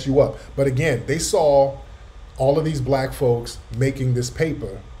really mess you up. But again, they saw all of these black folks making this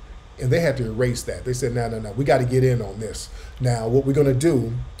paper, and they had to erase that. They said, no, we got to get in on this. Now, what we're going to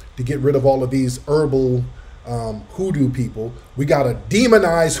do to get rid of all of these herbal hoodoo people, we got to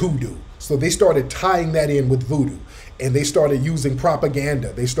demonize hoodoo. So they started tying that in with voodoo, and they started using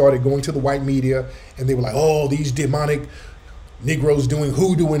propaganda. They started going to the white media, and they were like, oh, these demonic Negroes doing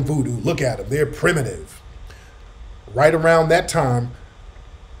hoodoo and voodoo. Look at them. They're primitive. Right around that time,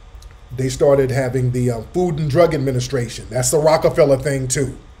 they started having the Food and Drug Administration. That's the Rockefeller thing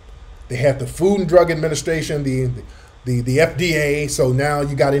too. They had the Food and Drug Administration, the FDA. So now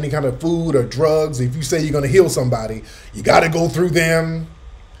you got any kind of food or drugs, if you say you're going to heal somebody, you got to go through them.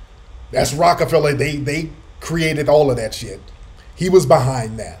 That's Rockefeller. They created all of that shit. He was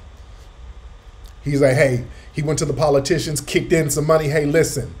behind that. He's like, hey, he went to the politicians, kicked in some money. Hey,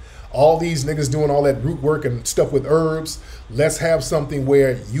 listen, all these niggas doing all that root work and stuff with herbs, let's have something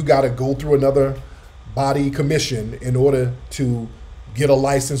where you got to go through another body commission in order to get a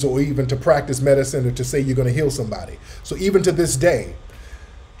license or even to practice medicine or to say you're going to heal somebody. So even to this day,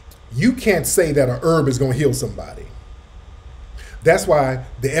 You can't say that a herb is going to heal somebody. That's why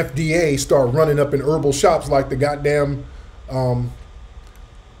the FDA start running up in herbal shops like the goddamn,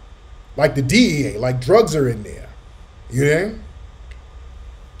 like the DEA, like drugs are in there. You know?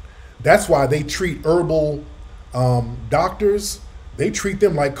 That's why they treat herbal doctors, they treat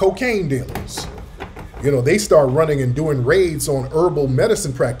them like cocaine dealers. You know, they start running and doing raids on herbal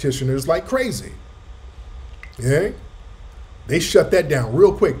medicine practitioners like crazy. Yeah? They shut that down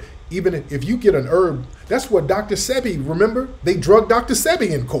real quick. Even if you get an herb, that's what Dr. Sebi, remember? They drugged Dr. Sebi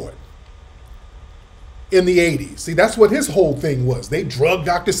in court in the 80s. See, that's what his whole thing was. They drugged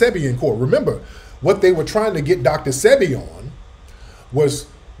Dr. Sebi in court. Remember, what they were trying to get Dr. Sebi on was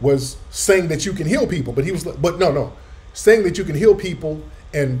saying that you can heal people. But he was, but no, saying that you can heal people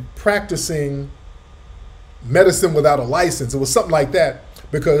and practicing medicine without a license. It was something like that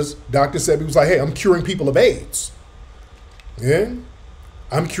because Dr. Sebi was like, hey, I'm curing people of AIDS. Yeah?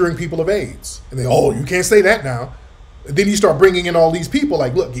 I'm curing people of AIDS. And they, oh, you can't say that now. And then you start bringing in all these people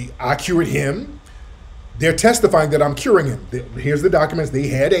like, look, I cured him. They're testifying that I'm curing him. Here's the documents. They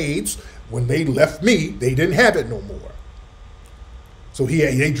had AIDS. When they left me, they didn't have it no more. So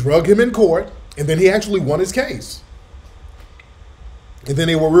they drug him in court, and then he actually won his case. And then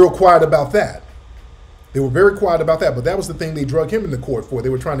they were real quiet about that. They were very quiet about that, but that was the thing they drug him in the court for. They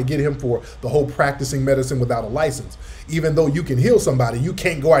were trying to get him for the whole practicing medicine without a license. Even though you can heal somebody, you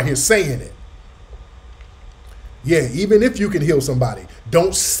can't go out here saying it. Yeah, even if you can heal somebody,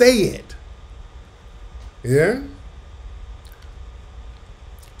 don't say it. Yeah?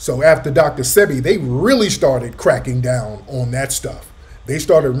 So after Dr. Sebi, they really started cracking down on that stuff. They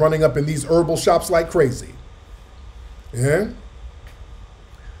started running up in these herbal shops like crazy. Yeah?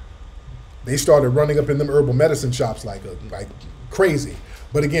 They started running up in them herbal medicine shops like crazy.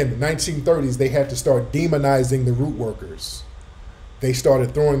 But again, the 1930s, they had to start demonizing the root workers. They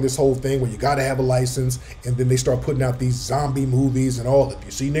started throwing this whole thing where you got to have a license, and then they start putting out these zombie movies and all that.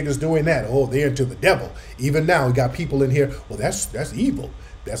 You see niggas doing that, oh, they're into the devil. Even now, we got people in here, well, that's evil.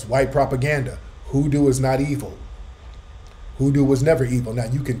 That's white propaganda. HooDoo is not evil. HooDoo was never evil. Now,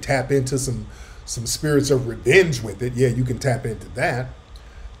 you can tap into some spirits of revenge with it. Yeah, you can tap into that.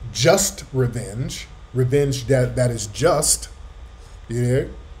 Just revenge. Revenge that is just. Yeah.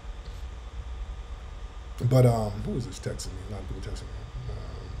 But who is this texting me? A lot of people texting me.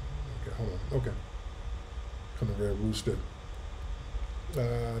 Okay, hold on. Okay. Come to Red Rooster.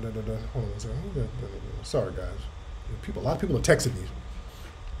 Hold on a second. Sorry, guys. A lot of people are texting me.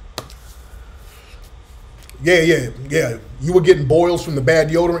 Yeah. You were getting boils from the bad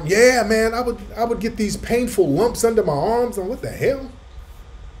deodorant. Yeah, man. I would get these painful lumps under my arms. And what the hell?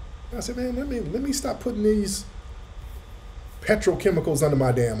 I said, man, let me stop putting these petrochemicals under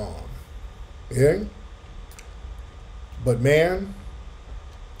my damn arm. Yeah. But man,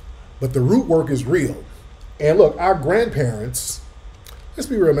 the root work is real. And look, our grandparents, let's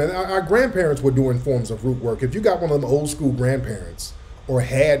be real, man. Our grandparents were doing forms of root work. If you got one of them old school grandparents or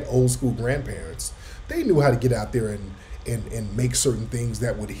had old school grandparents, they knew how to get out there and make certain things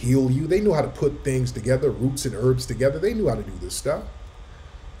that would heal you. They knew how to put things together, roots and herbs together. They knew how to do this stuff.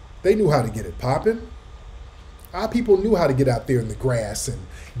 They knew how to get it popping. Our people knew how to get out there in the grass and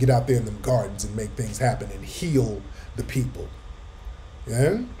get out there in them gardens and make things happen and heal the people.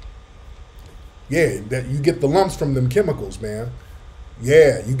 Yeah? Yeah, that you get the lumps from them chemicals, man.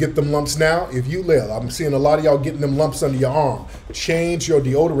 Yeah, you get them lumps now. If you live, I'm seeing a lot of y'all getting them lumps under your arm. Change your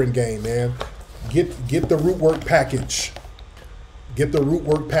deodorant game, man. Get the root work package. Get the root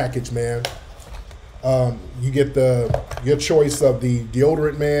work package, man. You get your choice of the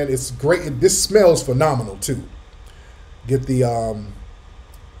deodorant, man. It's great. This smells phenomenal too. Get the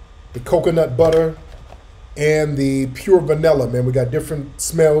coconut butter and the pure vanilla, man. We got different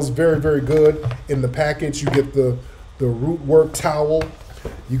smells, very, very good in the package. You get the root work towel.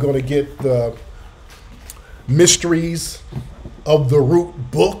 You're gonna get the Mysteries of the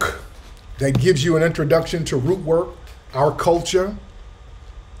Root book that gives you an introduction to root work, our culture.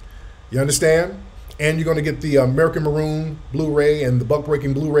 You understand? And you're gonna get the American Maroon Blu-ray and the Buck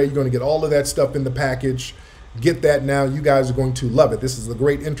Breaking Blu-ray. You're gonna get all of that stuff in the package. Get that now. You guys are going to love it. This is a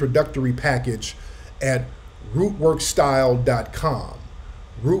great introductory package at rootworkstyle.com.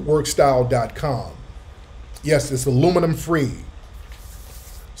 rootworkstyle.com. Yes, it's aluminum free.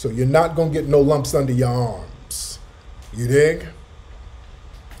 So you're not going to get no lumps under your arms. You dig?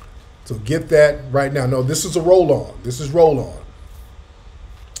 So get that right now. No, this is a roll-on. This is roll-on.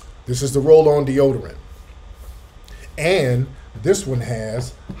 This is the roll-on deodorant. And this one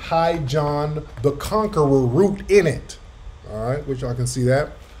has High John the Conqueror root in it. All right, which y'all can see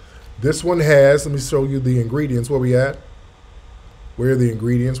that. This one has, let me show you the ingredients. Where we at? Where are the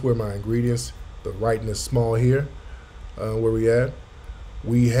ingredients? Where are my ingredients? The writing is small here. Where we at?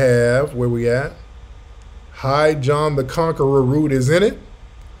 We have, where we at? High John the Conqueror root is in it.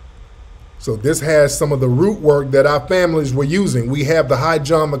 So this has some of the root work that our families were using. We have the High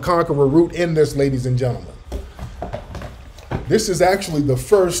John the Conqueror root in this, ladies and gentlemen. This is actually the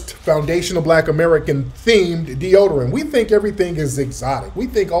first foundational Black American themed deodorant. We think everything is exotic. We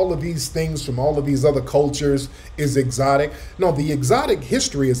think all of these things from all of these other cultures is exotic. No, the exotic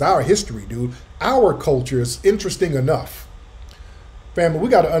history is our history, dude. Our culture is interesting enough. Family, we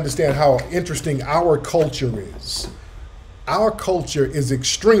got to understand how interesting our culture is. Our culture is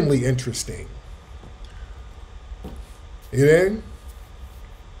extremely interesting. You know?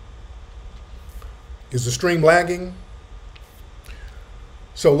 Is the stream lagging?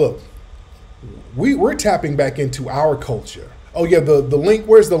 So look, we're tapping back into our culture. Oh yeah, the link,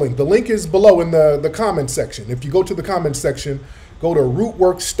 where's the link? The link is below in the comment section. If you go to the comment section, go to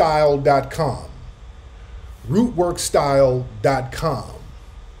rootworkstyle.com. rootworkstyle.com.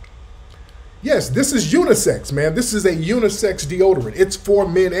 Yes, this is unisex, man. This is a unisex deodorant. It's for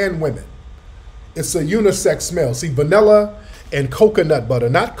men and women. It's a unisex smell. See, vanilla and coconut butter,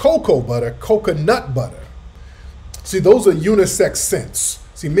 not cocoa butter, coconut butter. See, those are unisex scents.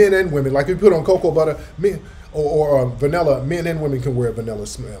 See, men and women, like if you put on cocoa butter, men, or vanilla, men and women can wear a vanilla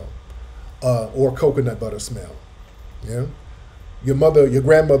smell or coconut butter smell. Yeah, your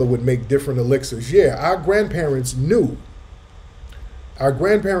grandmother would make different elixirs. Yeah, our grandparents knew. Our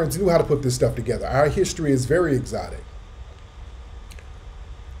grandparents knew how to put this stuff together. Our history is very exotic.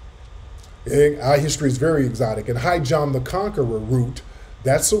 Our history is very exotic. And High John the Conqueror root,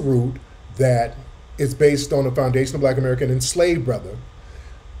 that's a root that is based on a foundation of Black American enslaved brother.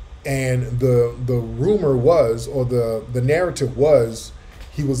 And the rumor was, or the narrative was,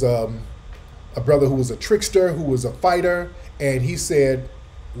 he was a brother who was a trickster, who was a fighter. And he said,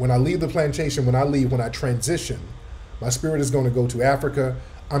 when I leave the plantation, when I transition, my spirit is going to go to Africa.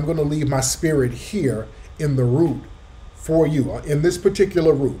 I'm going to leave my spirit here in the root for you, in this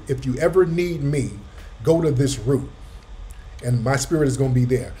particular root. If you ever need me, go to this root. And my spirit is going to be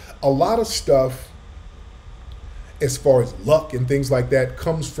there. A lot of stuff, as far as luck and things like that,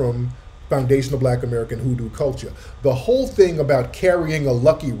 comes from foundational Black American hoodoo culture. The whole thing about carrying a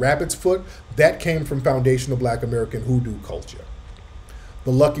lucky rabbit's foot, that came from foundational Black American hoodoo culture.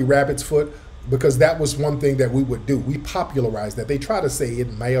 The lucky rabbit's foot, because that was one thing that we would do. We popularized that. They try to say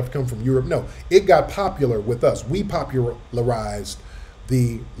it may have come from Europe. No, it got popular with us. We popularized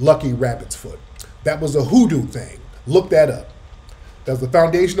the lucky rabbit's foot. That was a hoodoo thing. Look that up. That was the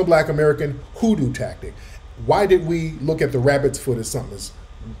foundational Black American hoodoo tactic. Why did we look at the rabbit's foot as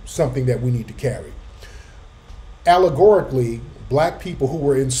something that we need to carry? Allegorically, Black people who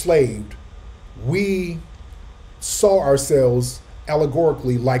were enslaved, we saw ourselves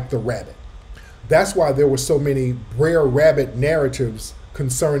allegorically like the rabbit. That's why there were so many Brer Rabbit narratives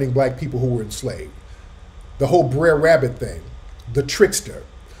concerning Black people who were enslaved. The whole Brer Rabbit thing, the trickster.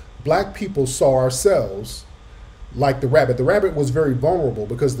 Black people saw ourselves like the rabbit. The rabbit was very vulnerable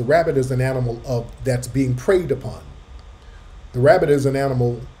because the rabbit is an animal that's being preyed upon. The rabbit is an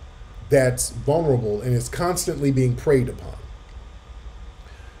animal that's vulnerable and is constantly being preyed upon.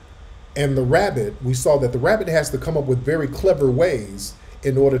 And the rabbit, we saw that the rabbit has to come up with very clever ways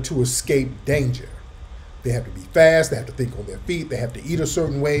in order to escape danger. They have to be fast, they have to think on their feet, they have to eat a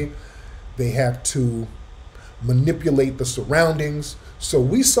certain way, they have to manipulate the surroundings. So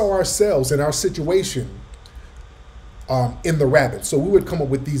we saw ourselves in our situation in the rabbit. So we would come up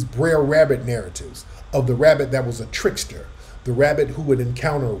with these Brer Rabbit narratives of the rabbit that was a trickster, the rabbit who would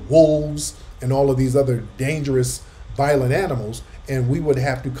encounter wolves and all of these other dangerous, violent animals, and we would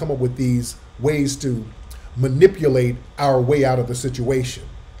have to come up with these ways to manipulate our way out of the situation.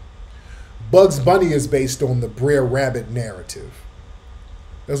 Bugs Bunny is based on the Brer Rabbit narrative.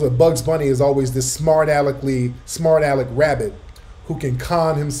 That's what Bugs Bunny is, always this smart aleck rabbit who can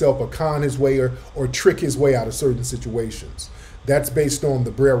con himself or con his way or trick his way out of certain situations. That's based on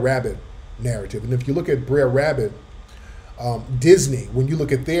the Brer Rabbit narrative. And if you look at Brer Rabbit, Disney, when you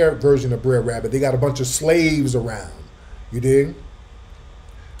look at their version of Brer Rabbit, they got a bunch of slaves around. You dig?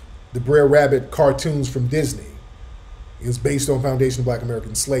 The Brer Rabbit cartoons from Disney is based on foundational Black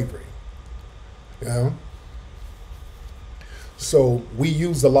American slavery. You know? So we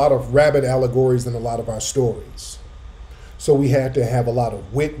used a lot of rabbit allegories in a lot of our stories. So we had to have a lot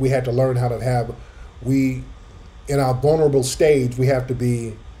of wit. We had to learn how to have, in our vulnerable stage, we have to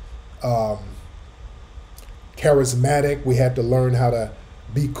be charismatic. We had to learn how to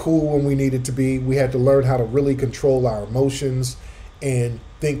be cool when we needed to be. We had to learn how to really control our emotions and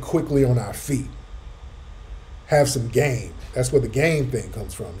think quickly on our feet. have some game. That's where the game thing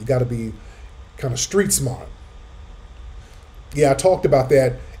comes from. You got to be kind of street smart. Yeah, I talked about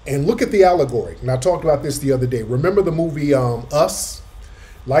that. And look at the allegory. And I talked about this the other day. Remember the movie Us?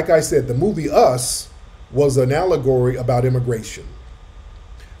 Like I said, the movie Us was an allegory about immigration.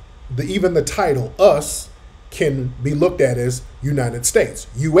 Even the title, Us, can be looked at as United States,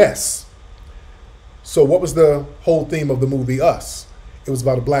 U.S. So what was the whole theme of the movie Us? It was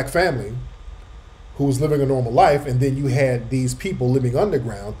about a black family who was living a normal life, and then you had these people living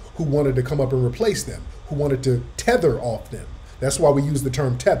underground who wanted to come up and replace them, who wanted to tether off them. That's why we use the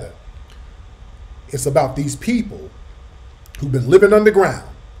term tether. It's about these people who've been living underground,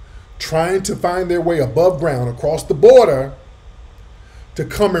 trying to find their way above ground across the border to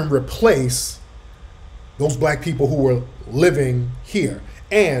come and replace those black people who were living here.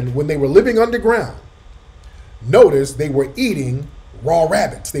 And when they were living underground, notice they were eating raw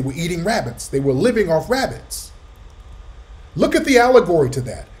rabbits. They were eating rabbits. They were living off rabbits. Look at the allegory to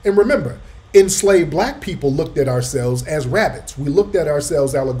that. And remember, enslaved black people looked at ourselves as rabbits. We looked at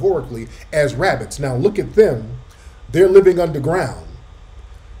ourselves allegorically as rabbits. Now look at them. They're living underground,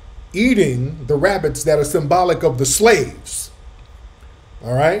 eating the rabbits that are symbolic of the slaves.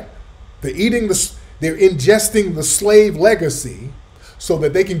 All right? They're ingesting the slave legacy so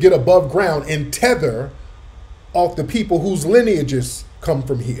that they can get above ground and tether off the people whose lineages come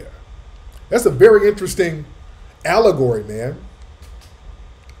from here. That's a very interesting allegory, man.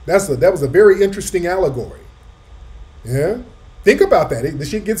 That was a very interesting allegory. Yeah? Think about that. The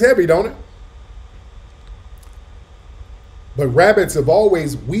shit gets heavy, don't it? But rabbits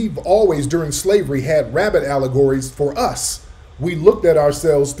we've always during slavery had rabbit allegories for us. We looked at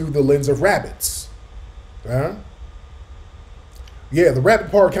ourselves through the lens of rabbits. Yeah, the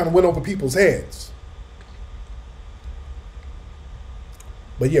rabbit part kind of went over people's heads.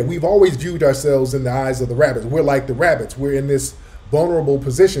 But yeah, we've always viewed ourselves in the eyes of the rabbits. We're like the rabbits. We're in this vulnerable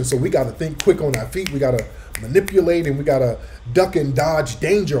position, so we got to think quick on our feet. We got to manipulate, and we got to duck and dodge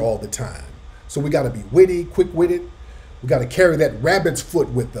danger all the time. So we got to be witty, quick-witted. We got to carry that rabbit's foot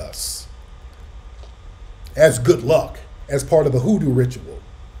with us as good luck, as part of the hoodoo ritual.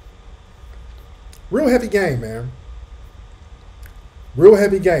 Real heavy game, man. Real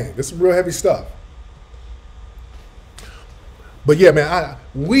heavy game. This is real heavy stuff. But yeah, man,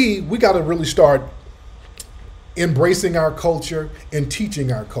 we got to really start embracing our culture and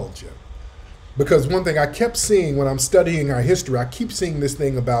teaching our culture. Because one thing I kept seeing when I'm studying our history, I keep seeing this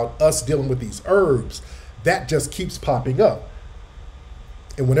thing about us dealing with these herbs. That just keeps popping up.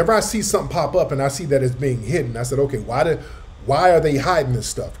 And whenever I see something pop up and I see that it's being hidden, I said, okay, why are they hiding this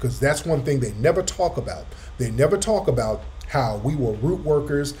stuff? Because that's one thing they never talk about. They never talk about how we were root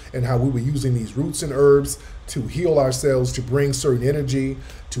workers and how we were using these roots and herbs to heal ourselves, to bring certain energy,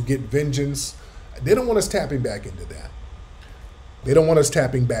 to get vengeance. They don't want us tapping back into that. They don't want us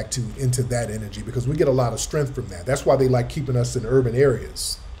tapping back into that energy because we get a lot of strength from that. That's why they like keeping us in urban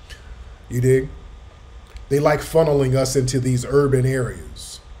areas. You dig? They like funneling us into these urban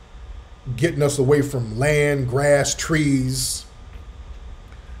areas, getting us away from land, grass, trees.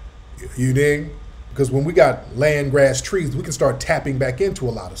 You dig? Because when we got land, grass, trees, we can start tapping back into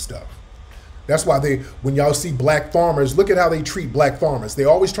a lot of stuff. That's why when y'all see black farmers, look at how they treat black farmers. They're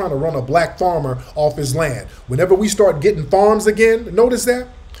always trying to run a black farmer off his land. Whenever we start getting farms again, notice that?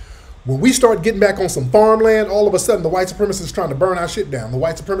 When we start getting back on some farmland, all of a sudden the white supremacists are trying to burn our shit down. The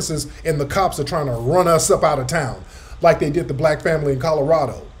white supremacists and the cops are trying to run us up out of town, like they did the black family in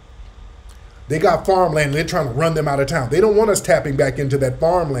Colorado. They got farmland and they're trying to run them out of town. They don't want us tapping back into that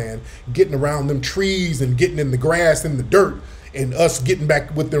farmland, getting around them trees and getting in the grass and the dirt and us getting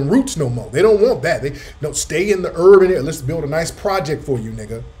back with them roots no more. They don't want that. They don't stay in the urban area. Let's build a nice project for you,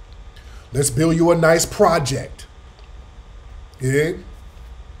 nigga. Let's build you a nice project. Yeah?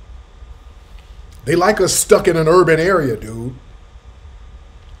 They like us stuck in an urban area, dude.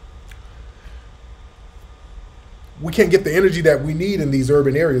 We can't get the energy that we need in these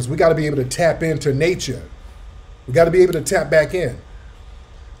urban areas. We got to be able to tap into nature. We got to be able to tap back in.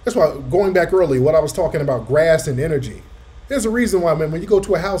 That's why, going back early, what I was talking about, grass and energy. There's a reason why, man, when you go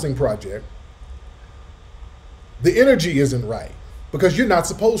to a housing project, the energy isn't right because you're not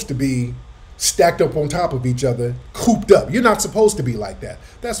supposed to be stacked up on top of each other, cooped up. You're not supposed to be like that.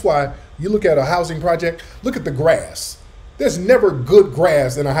 That's why you look at a housing project, look at the grass. There's never good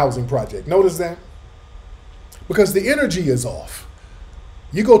grass in a housing project. Notice that? Because the energy is off.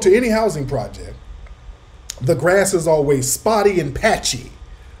 You go to any housing project, the grass is always spotty and patchy.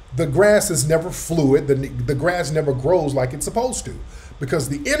 The grass is never fluid. The grass never grows like it's supposed to because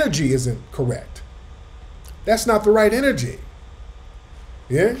the energy isn't correct. That's not the right energy.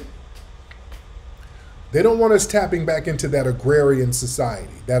 Yeah? They don't want us tapping back into that agrarian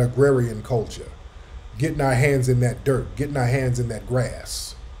society, that agrarian culture, getting our hands in that dirt, getting our hands in that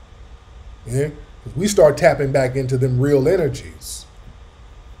grass. Yeah? If we start tapping back into them real energies,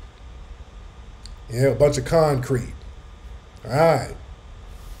 yeah, a bunch of concrete. All right.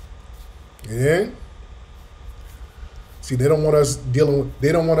 Yeah. See, they don't want us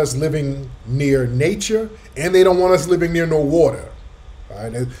they don't want us living near nature, and they don't want us living near no water. All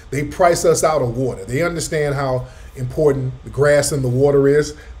right? They price us out of water. They understand how important the grass and the water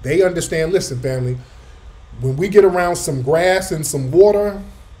is. They understand, listen, family, when we get around some grass and some water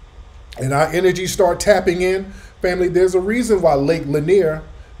and our energy start tapping in, family, there's a reason why Lake Lanier,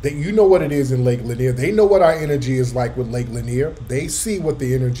 that you know what it is in Lake Lanier. They know what our energy is like with Lake Lanier. They see what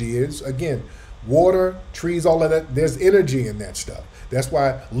the energy is. Again, water, trees, all of that, there's energy in that stuff. That's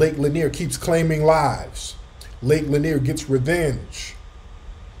why Lake Lanier keeps claiming lives. Lake Lanier gets revenge.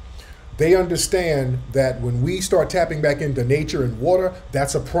 They understand that when we start tapping back into nature and water,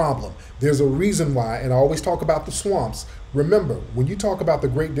 that's a problem. There's a reason why, and I always talk about the swamps. Remember, when you talk about the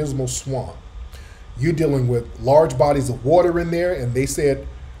Great Dismal Swamp, you're dealing with large bodies of water in there, and they said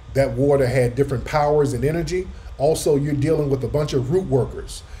that water had different powers and energy. Also, you're dealing with a bunch of root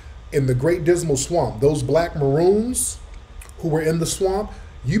workers. In the Great Dismal Swamp, those black maroons who were in the swamp,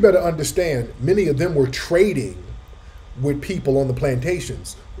 you better understand, many of them were trading with people on the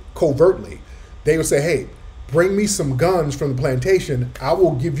plantations covertly. They would say, hey, bring me some guns from the plantation. I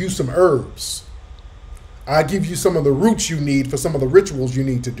will give you some herbs. I'll give you some of the roots you need for some of the rituals you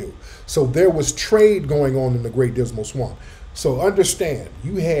need to do. So there was trade going on in the Great Dismal Swamp. So understand,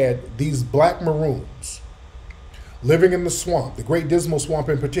 you had these black maroons living in the swamp, the Great Dismal Swamp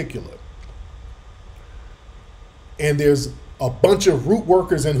in particular. And there's a bunch of root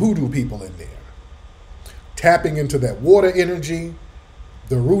workers and hoodoo people in there, tapping into that water energy,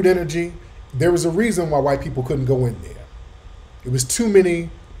 the root energy. There was a reason why white people couldn't go in there. It was too many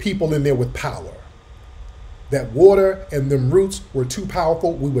people in there with power. That water and them roots were too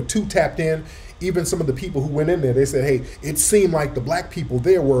powerful. We were too tapped in. Even some of the people who went in there, they said, hey, it seemed like the black people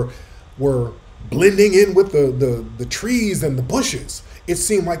there were blending in with the trees and the bushes. It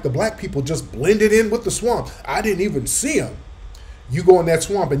seemed like the black people just blended in with the swamp. I didn't even see them. You go in that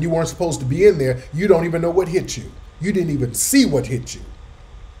swamp and you weren't supposed to be in there. You don't even know what hit you. You didn't even see what hit you.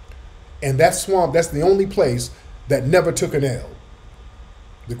 And that swamp, that's the only place that never took an L.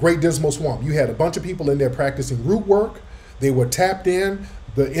 The Great Dismal Swamp. You had a bunch of people in there practicing root work. They were tapped in.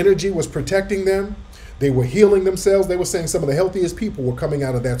 The energy was protecting them. They were healing themselves. They were saying some of the healthiest people were coming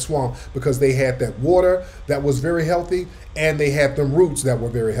out of that swamp because they had that water that was very healthy, and they had them roots that were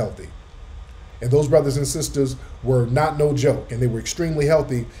very healthy. And those brothers and sisters were not no joke, and they were extremely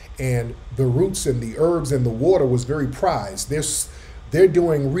healthy, and the roots and the herbs and the water was very prized. They're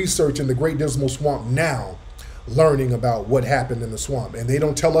doing research in the Great Dismal Swamp now, learning about what happened in the swamp, and they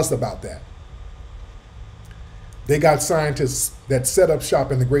don't tell us about that. They got scientists that set up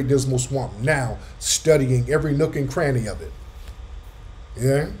shop in the Great Dismal Swamp now, studying every nook and cranny of it.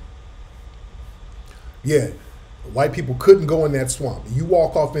 Yeah? Yeah. White people couldn't go in that swamp. You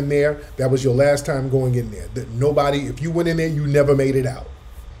walk off in there, that was your last time going in there. Nobody, if you went in there, you never made it out.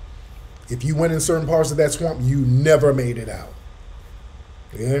 If you went in certain parts of that swamp, you never made it out.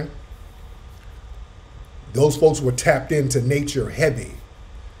 Yeah? Those folks were tapped into nature heavy.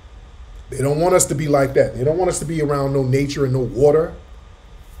 They don't want us to be like that. They don't want us to be around no nature and no water.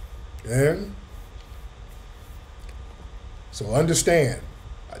 Yeah? So understand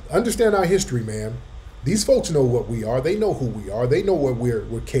our history, man. These folks know what we are. They know who we are. They know what we're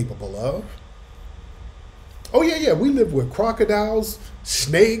capable of. Oh, yeah. We lived with crocodiles,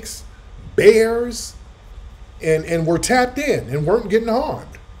 snakes, bears, and we're tapped in and weren't getting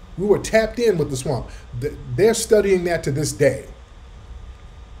harmed. We were tapped in with the swamp. They're studying that to this day.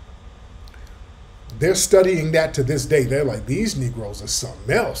 They're studying that to this day. They're like, these Negroes are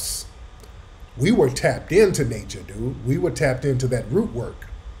something else. We were tapped into nature, dude. We were tapped into that root work.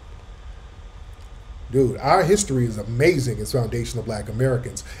 Dude, our history is amazing as foundational Black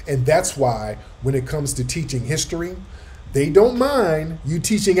Americans. And that's why when it comes to teaching history, they don't mind you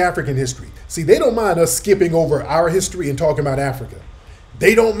teaching African history. See, they don't mind us skipping over our history and talking about Africa.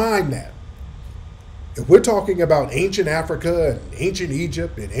 They don't mind that. If we're talking about ancient Africa and ancient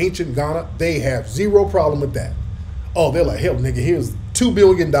Egypt and ancient Ghana, they have zero problem with that. Oh, they're like, hell, nigga, here's $2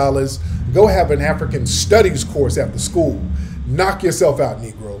 billion. Go have an African studies course after school. Knock yourself out,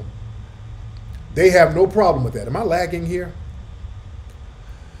 Negro. They have no problem with that. Am I lagging here?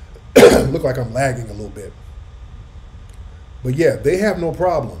 Look like I'm lagging a little bit. But yeah, they have no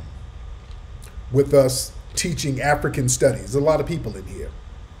problem with us teaching African studies. There's a lot of people in here.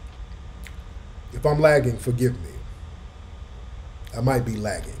 If I'm lagging, forgive me. I might be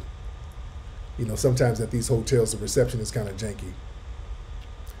lagging. You know, sometimes at these hotels, the reception is kind of janky.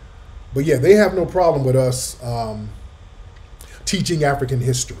 But yeah, they have no problem with us teaching African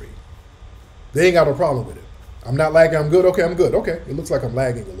history. They ain't got no problem with it. I'm not lagging, I'm good. Okay, I'm good. Okay, it looks like I'm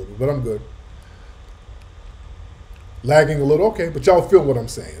lagging a little, but I'm good. Lagging a little, okay, but y'all feel what I'm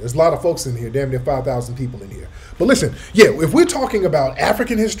saying. There's a lot of folks in here, damn near 5,000 people in here. But listen, yeah, if we're talking about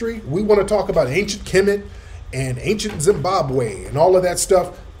African history, we want to talk about ancient Kemet and ancient Zimbabwe and all of that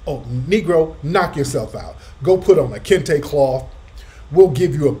stuff. Oh, Negro, knock yourself out. Go put on a kente cloth. We'll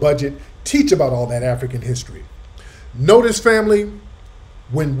give you a budget. Teach about all that African history. Notice, family,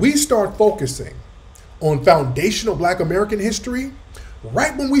 when we start focusing on foundational Black American history,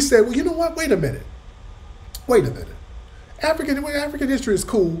 right when we say, well, you know what, wait a minute. African history is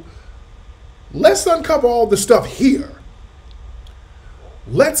cool. Let's uncover all the stuff here.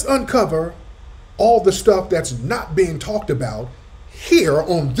 Let's uncover all the stuff that's not being talked about here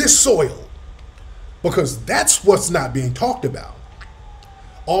on this soil, because that's what's not being talked about.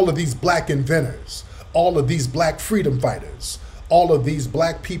 All of these Black inventors, all of these Black freedom fighters, all of these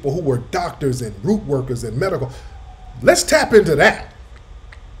Black people who were doctors and root workers and medical. Let's tap into that.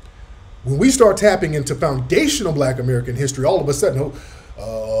 When we start tapping into foundational Black American history, all of a sudden,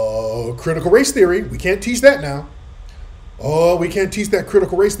 critical race theory, we can't teach that now. Oh, we can't teach that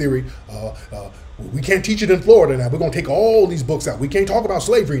critical race theory. We can't teach it in Florida now. We're going to take all these books out. We can't talk about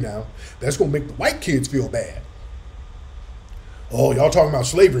slavery now. That's going to make the white kids feel bad. Oh, y'all talking about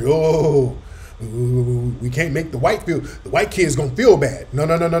slavery. Oh, we can't make the white kids going to feel bad. No.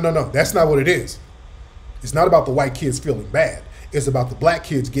 That's not what it is. It's not about the white kids feeling bad. It's about the Black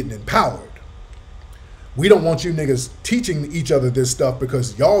kids getting empowered. We don't want you niggas teaching each other this stuff,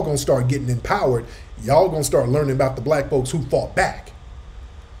 because y'all gonna start getting empowered. Y'all gonna start learning about the Black folks who fought back.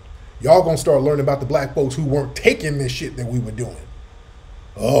 Y'all gonna start learning about the Black folks who weren't taking this shit that we were doing.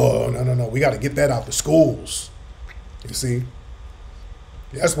 Oh, no. We got to get that out the schools. You see?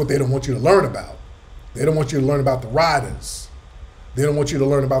 That's what they don't want you to learn about. They don't want you to learn about the riders. They don't want you to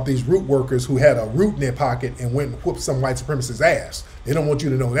learn about these root workers who had a root in their pocket and went and whooped some white supremacist ass. They don't want you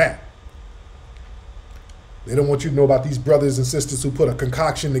to know that. They don't want you to know about these brothers and sisters who put a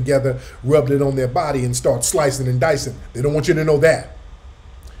concoction together, rubbed it on their body, and start slicing and dicing. They don't want you to know that.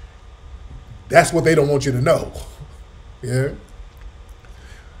 That's what they don't want you to know. Yeah?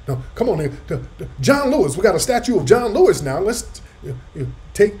 Now, come on, John Lewis. We got a statue of John Lewis now. Let's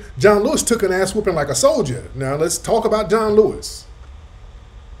take John Lewis took an ass whooping like a soldier. Now let's talk about John Lewis.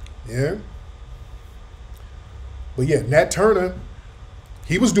 Yeah. But yeah, Nat Turner,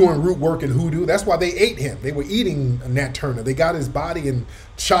 he was doing root work in HooDoo. That's why they ate him. They were eating Nat Turner. They got his body and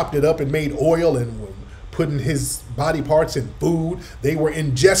chopped it up and made oil and were putting his body parts in food. They were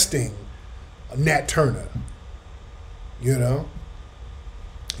ingesting Nat Turner. You know?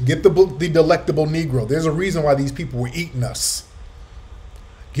 Get the book, The Delectable Negro. There's a reason why these people were eating us.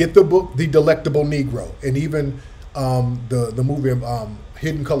 Get the book, The Delectable Negro. And even the movie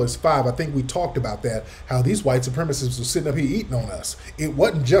Hidden Colors 5, I think we talked about that, how these white supremacists were sitting up here eating on us. It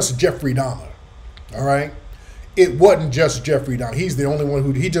wasn't just Jeffrey Dahmer, all right? It wasn't just Jeffrey Dahmer. He's the only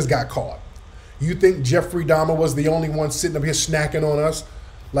one he just got caught. You think Jeffrey Dahmer was the only one sitting up here snacking on us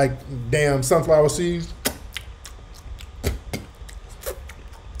like damn sunflower seeds?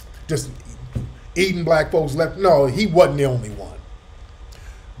 Just eating black folks left? No, he wasn't the only one.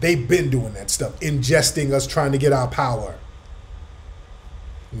 They've been doing that stuff, ingesting us, trying to get our power.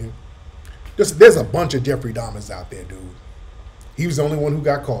 Yeah. There's a bunch of Jeffrey Dahmers out there, dude. He was the only one who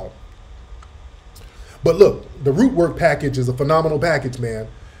got caught. But look, the root work package is a phenomenal package, man.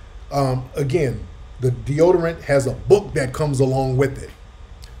 Again, the deodorant has a book that comes along with it.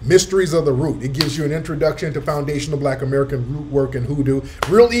 Mysteries of the Root. It gives you an introduction to foundational Black American root work and HooDoo.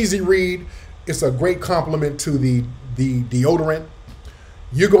 Real easy read. It's a great compliment to the deodorant.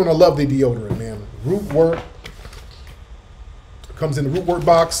 You're going to love the deodorant, man. Root work. Comes in the root work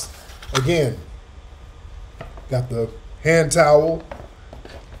box. Again, got the hand towel,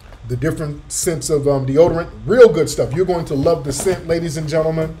 the different scents of deodorant. Real good stuff. You're going to love the scent, ladies and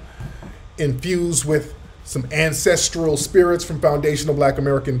gentlemen. Infused with some ancestral spirits from foundational Black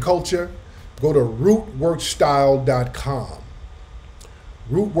American culture. Go to rootworkstyle.com.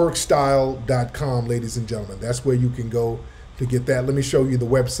 Rootworkstyle.com, ladies and gentlemen. That's where you can go to get that. Let me show you the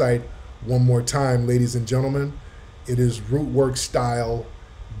website one more time, ladies and gentlemen. It is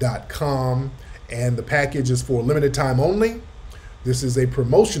rootworkstyle.com, and the package is for limited time only. This is a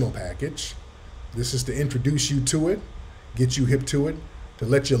promotional package. This is to introduce you to it, get you hip to it, to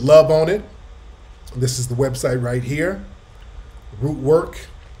let you love on it. This is the website right here, Rootwork,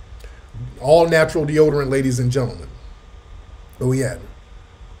 All natural deodorant, ladies and gentlemen. Where we at?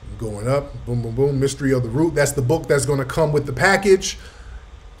 Going up. Boom, boom, boom. Mystery of the Root. That's the book that's going to come with the package.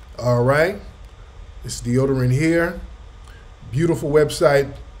 All right. This deodorant here. Beautiful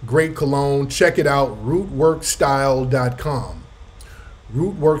website. Great cologne. Check it out. Rootworkstyle.com.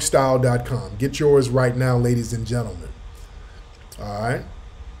 Rootworkstyle.com. Get yours right now, ladies and gentlemen. All right.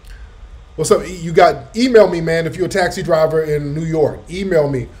 What's up? You got, email me, man, if you're a taxi driver in New York. Email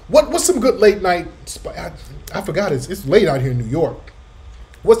me. What's some good late night, I forgot, it's late out here in New York.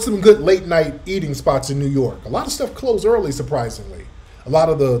 What's some good late night eating spots in New York? A lot of stuff close early, surprisingly. A lot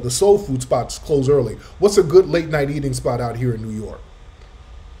of the soul food spots close early. What's a good late night eating spot out here in New York?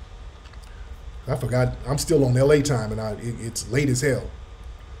 I forgot. I'm still on LA time, and it's late as hell.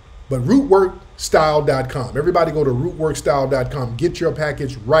 But rootworkstyle.com. Everybody go to rootworkstyle.com. Get your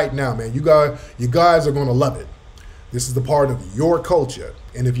package right now, man. You guys are going to love it. This is the part of your culture.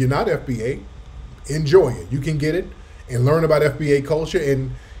 And if you're not FBA, enjoy it. You can get it and learn about FBA culture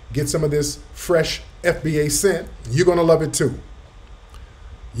and get some of this fresh FBA scent. You're going to love it too.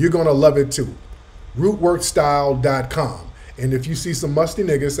 You're going to love it too. rootworkstyle.com. And if you see some musty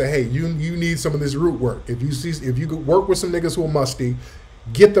niggas, say, hey, you need some of this root work. If you work with some niggas who are musty,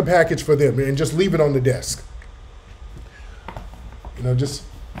 get the package for them and just leave it on the desk. You know, just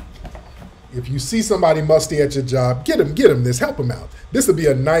if you see somebody musty at your job, get them this, help them out. This would be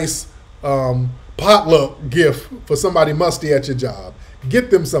a nice potluck gift for somebody musty at your job.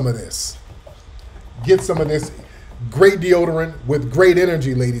 Get them some of this. Get some of this great deodorant with great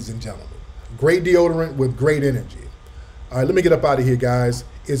energy, ladies and gentlemen. Great deodorant with great energy. All right, let me get up out of here, guys.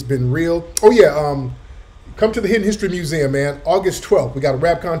 It's been real. Oh, yeah, come to the Hidden History Museum, man. August 12th. We got a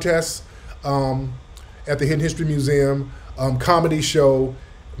rap contest at the Hidden History Museum. Comedy show.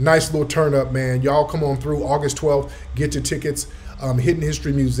 Nice little turn up, man. Y'all come on through August 12th. Get your tickets.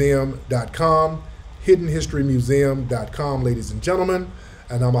 HiddenHistoryMuseum.com. HiddenHistoryMuseum.com, ladies and gentlemen.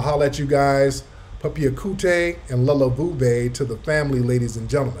 And I'm going to holler at you guys. Papi Akute and Lala Vube to the family, ladies and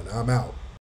gentlemen. I'm out.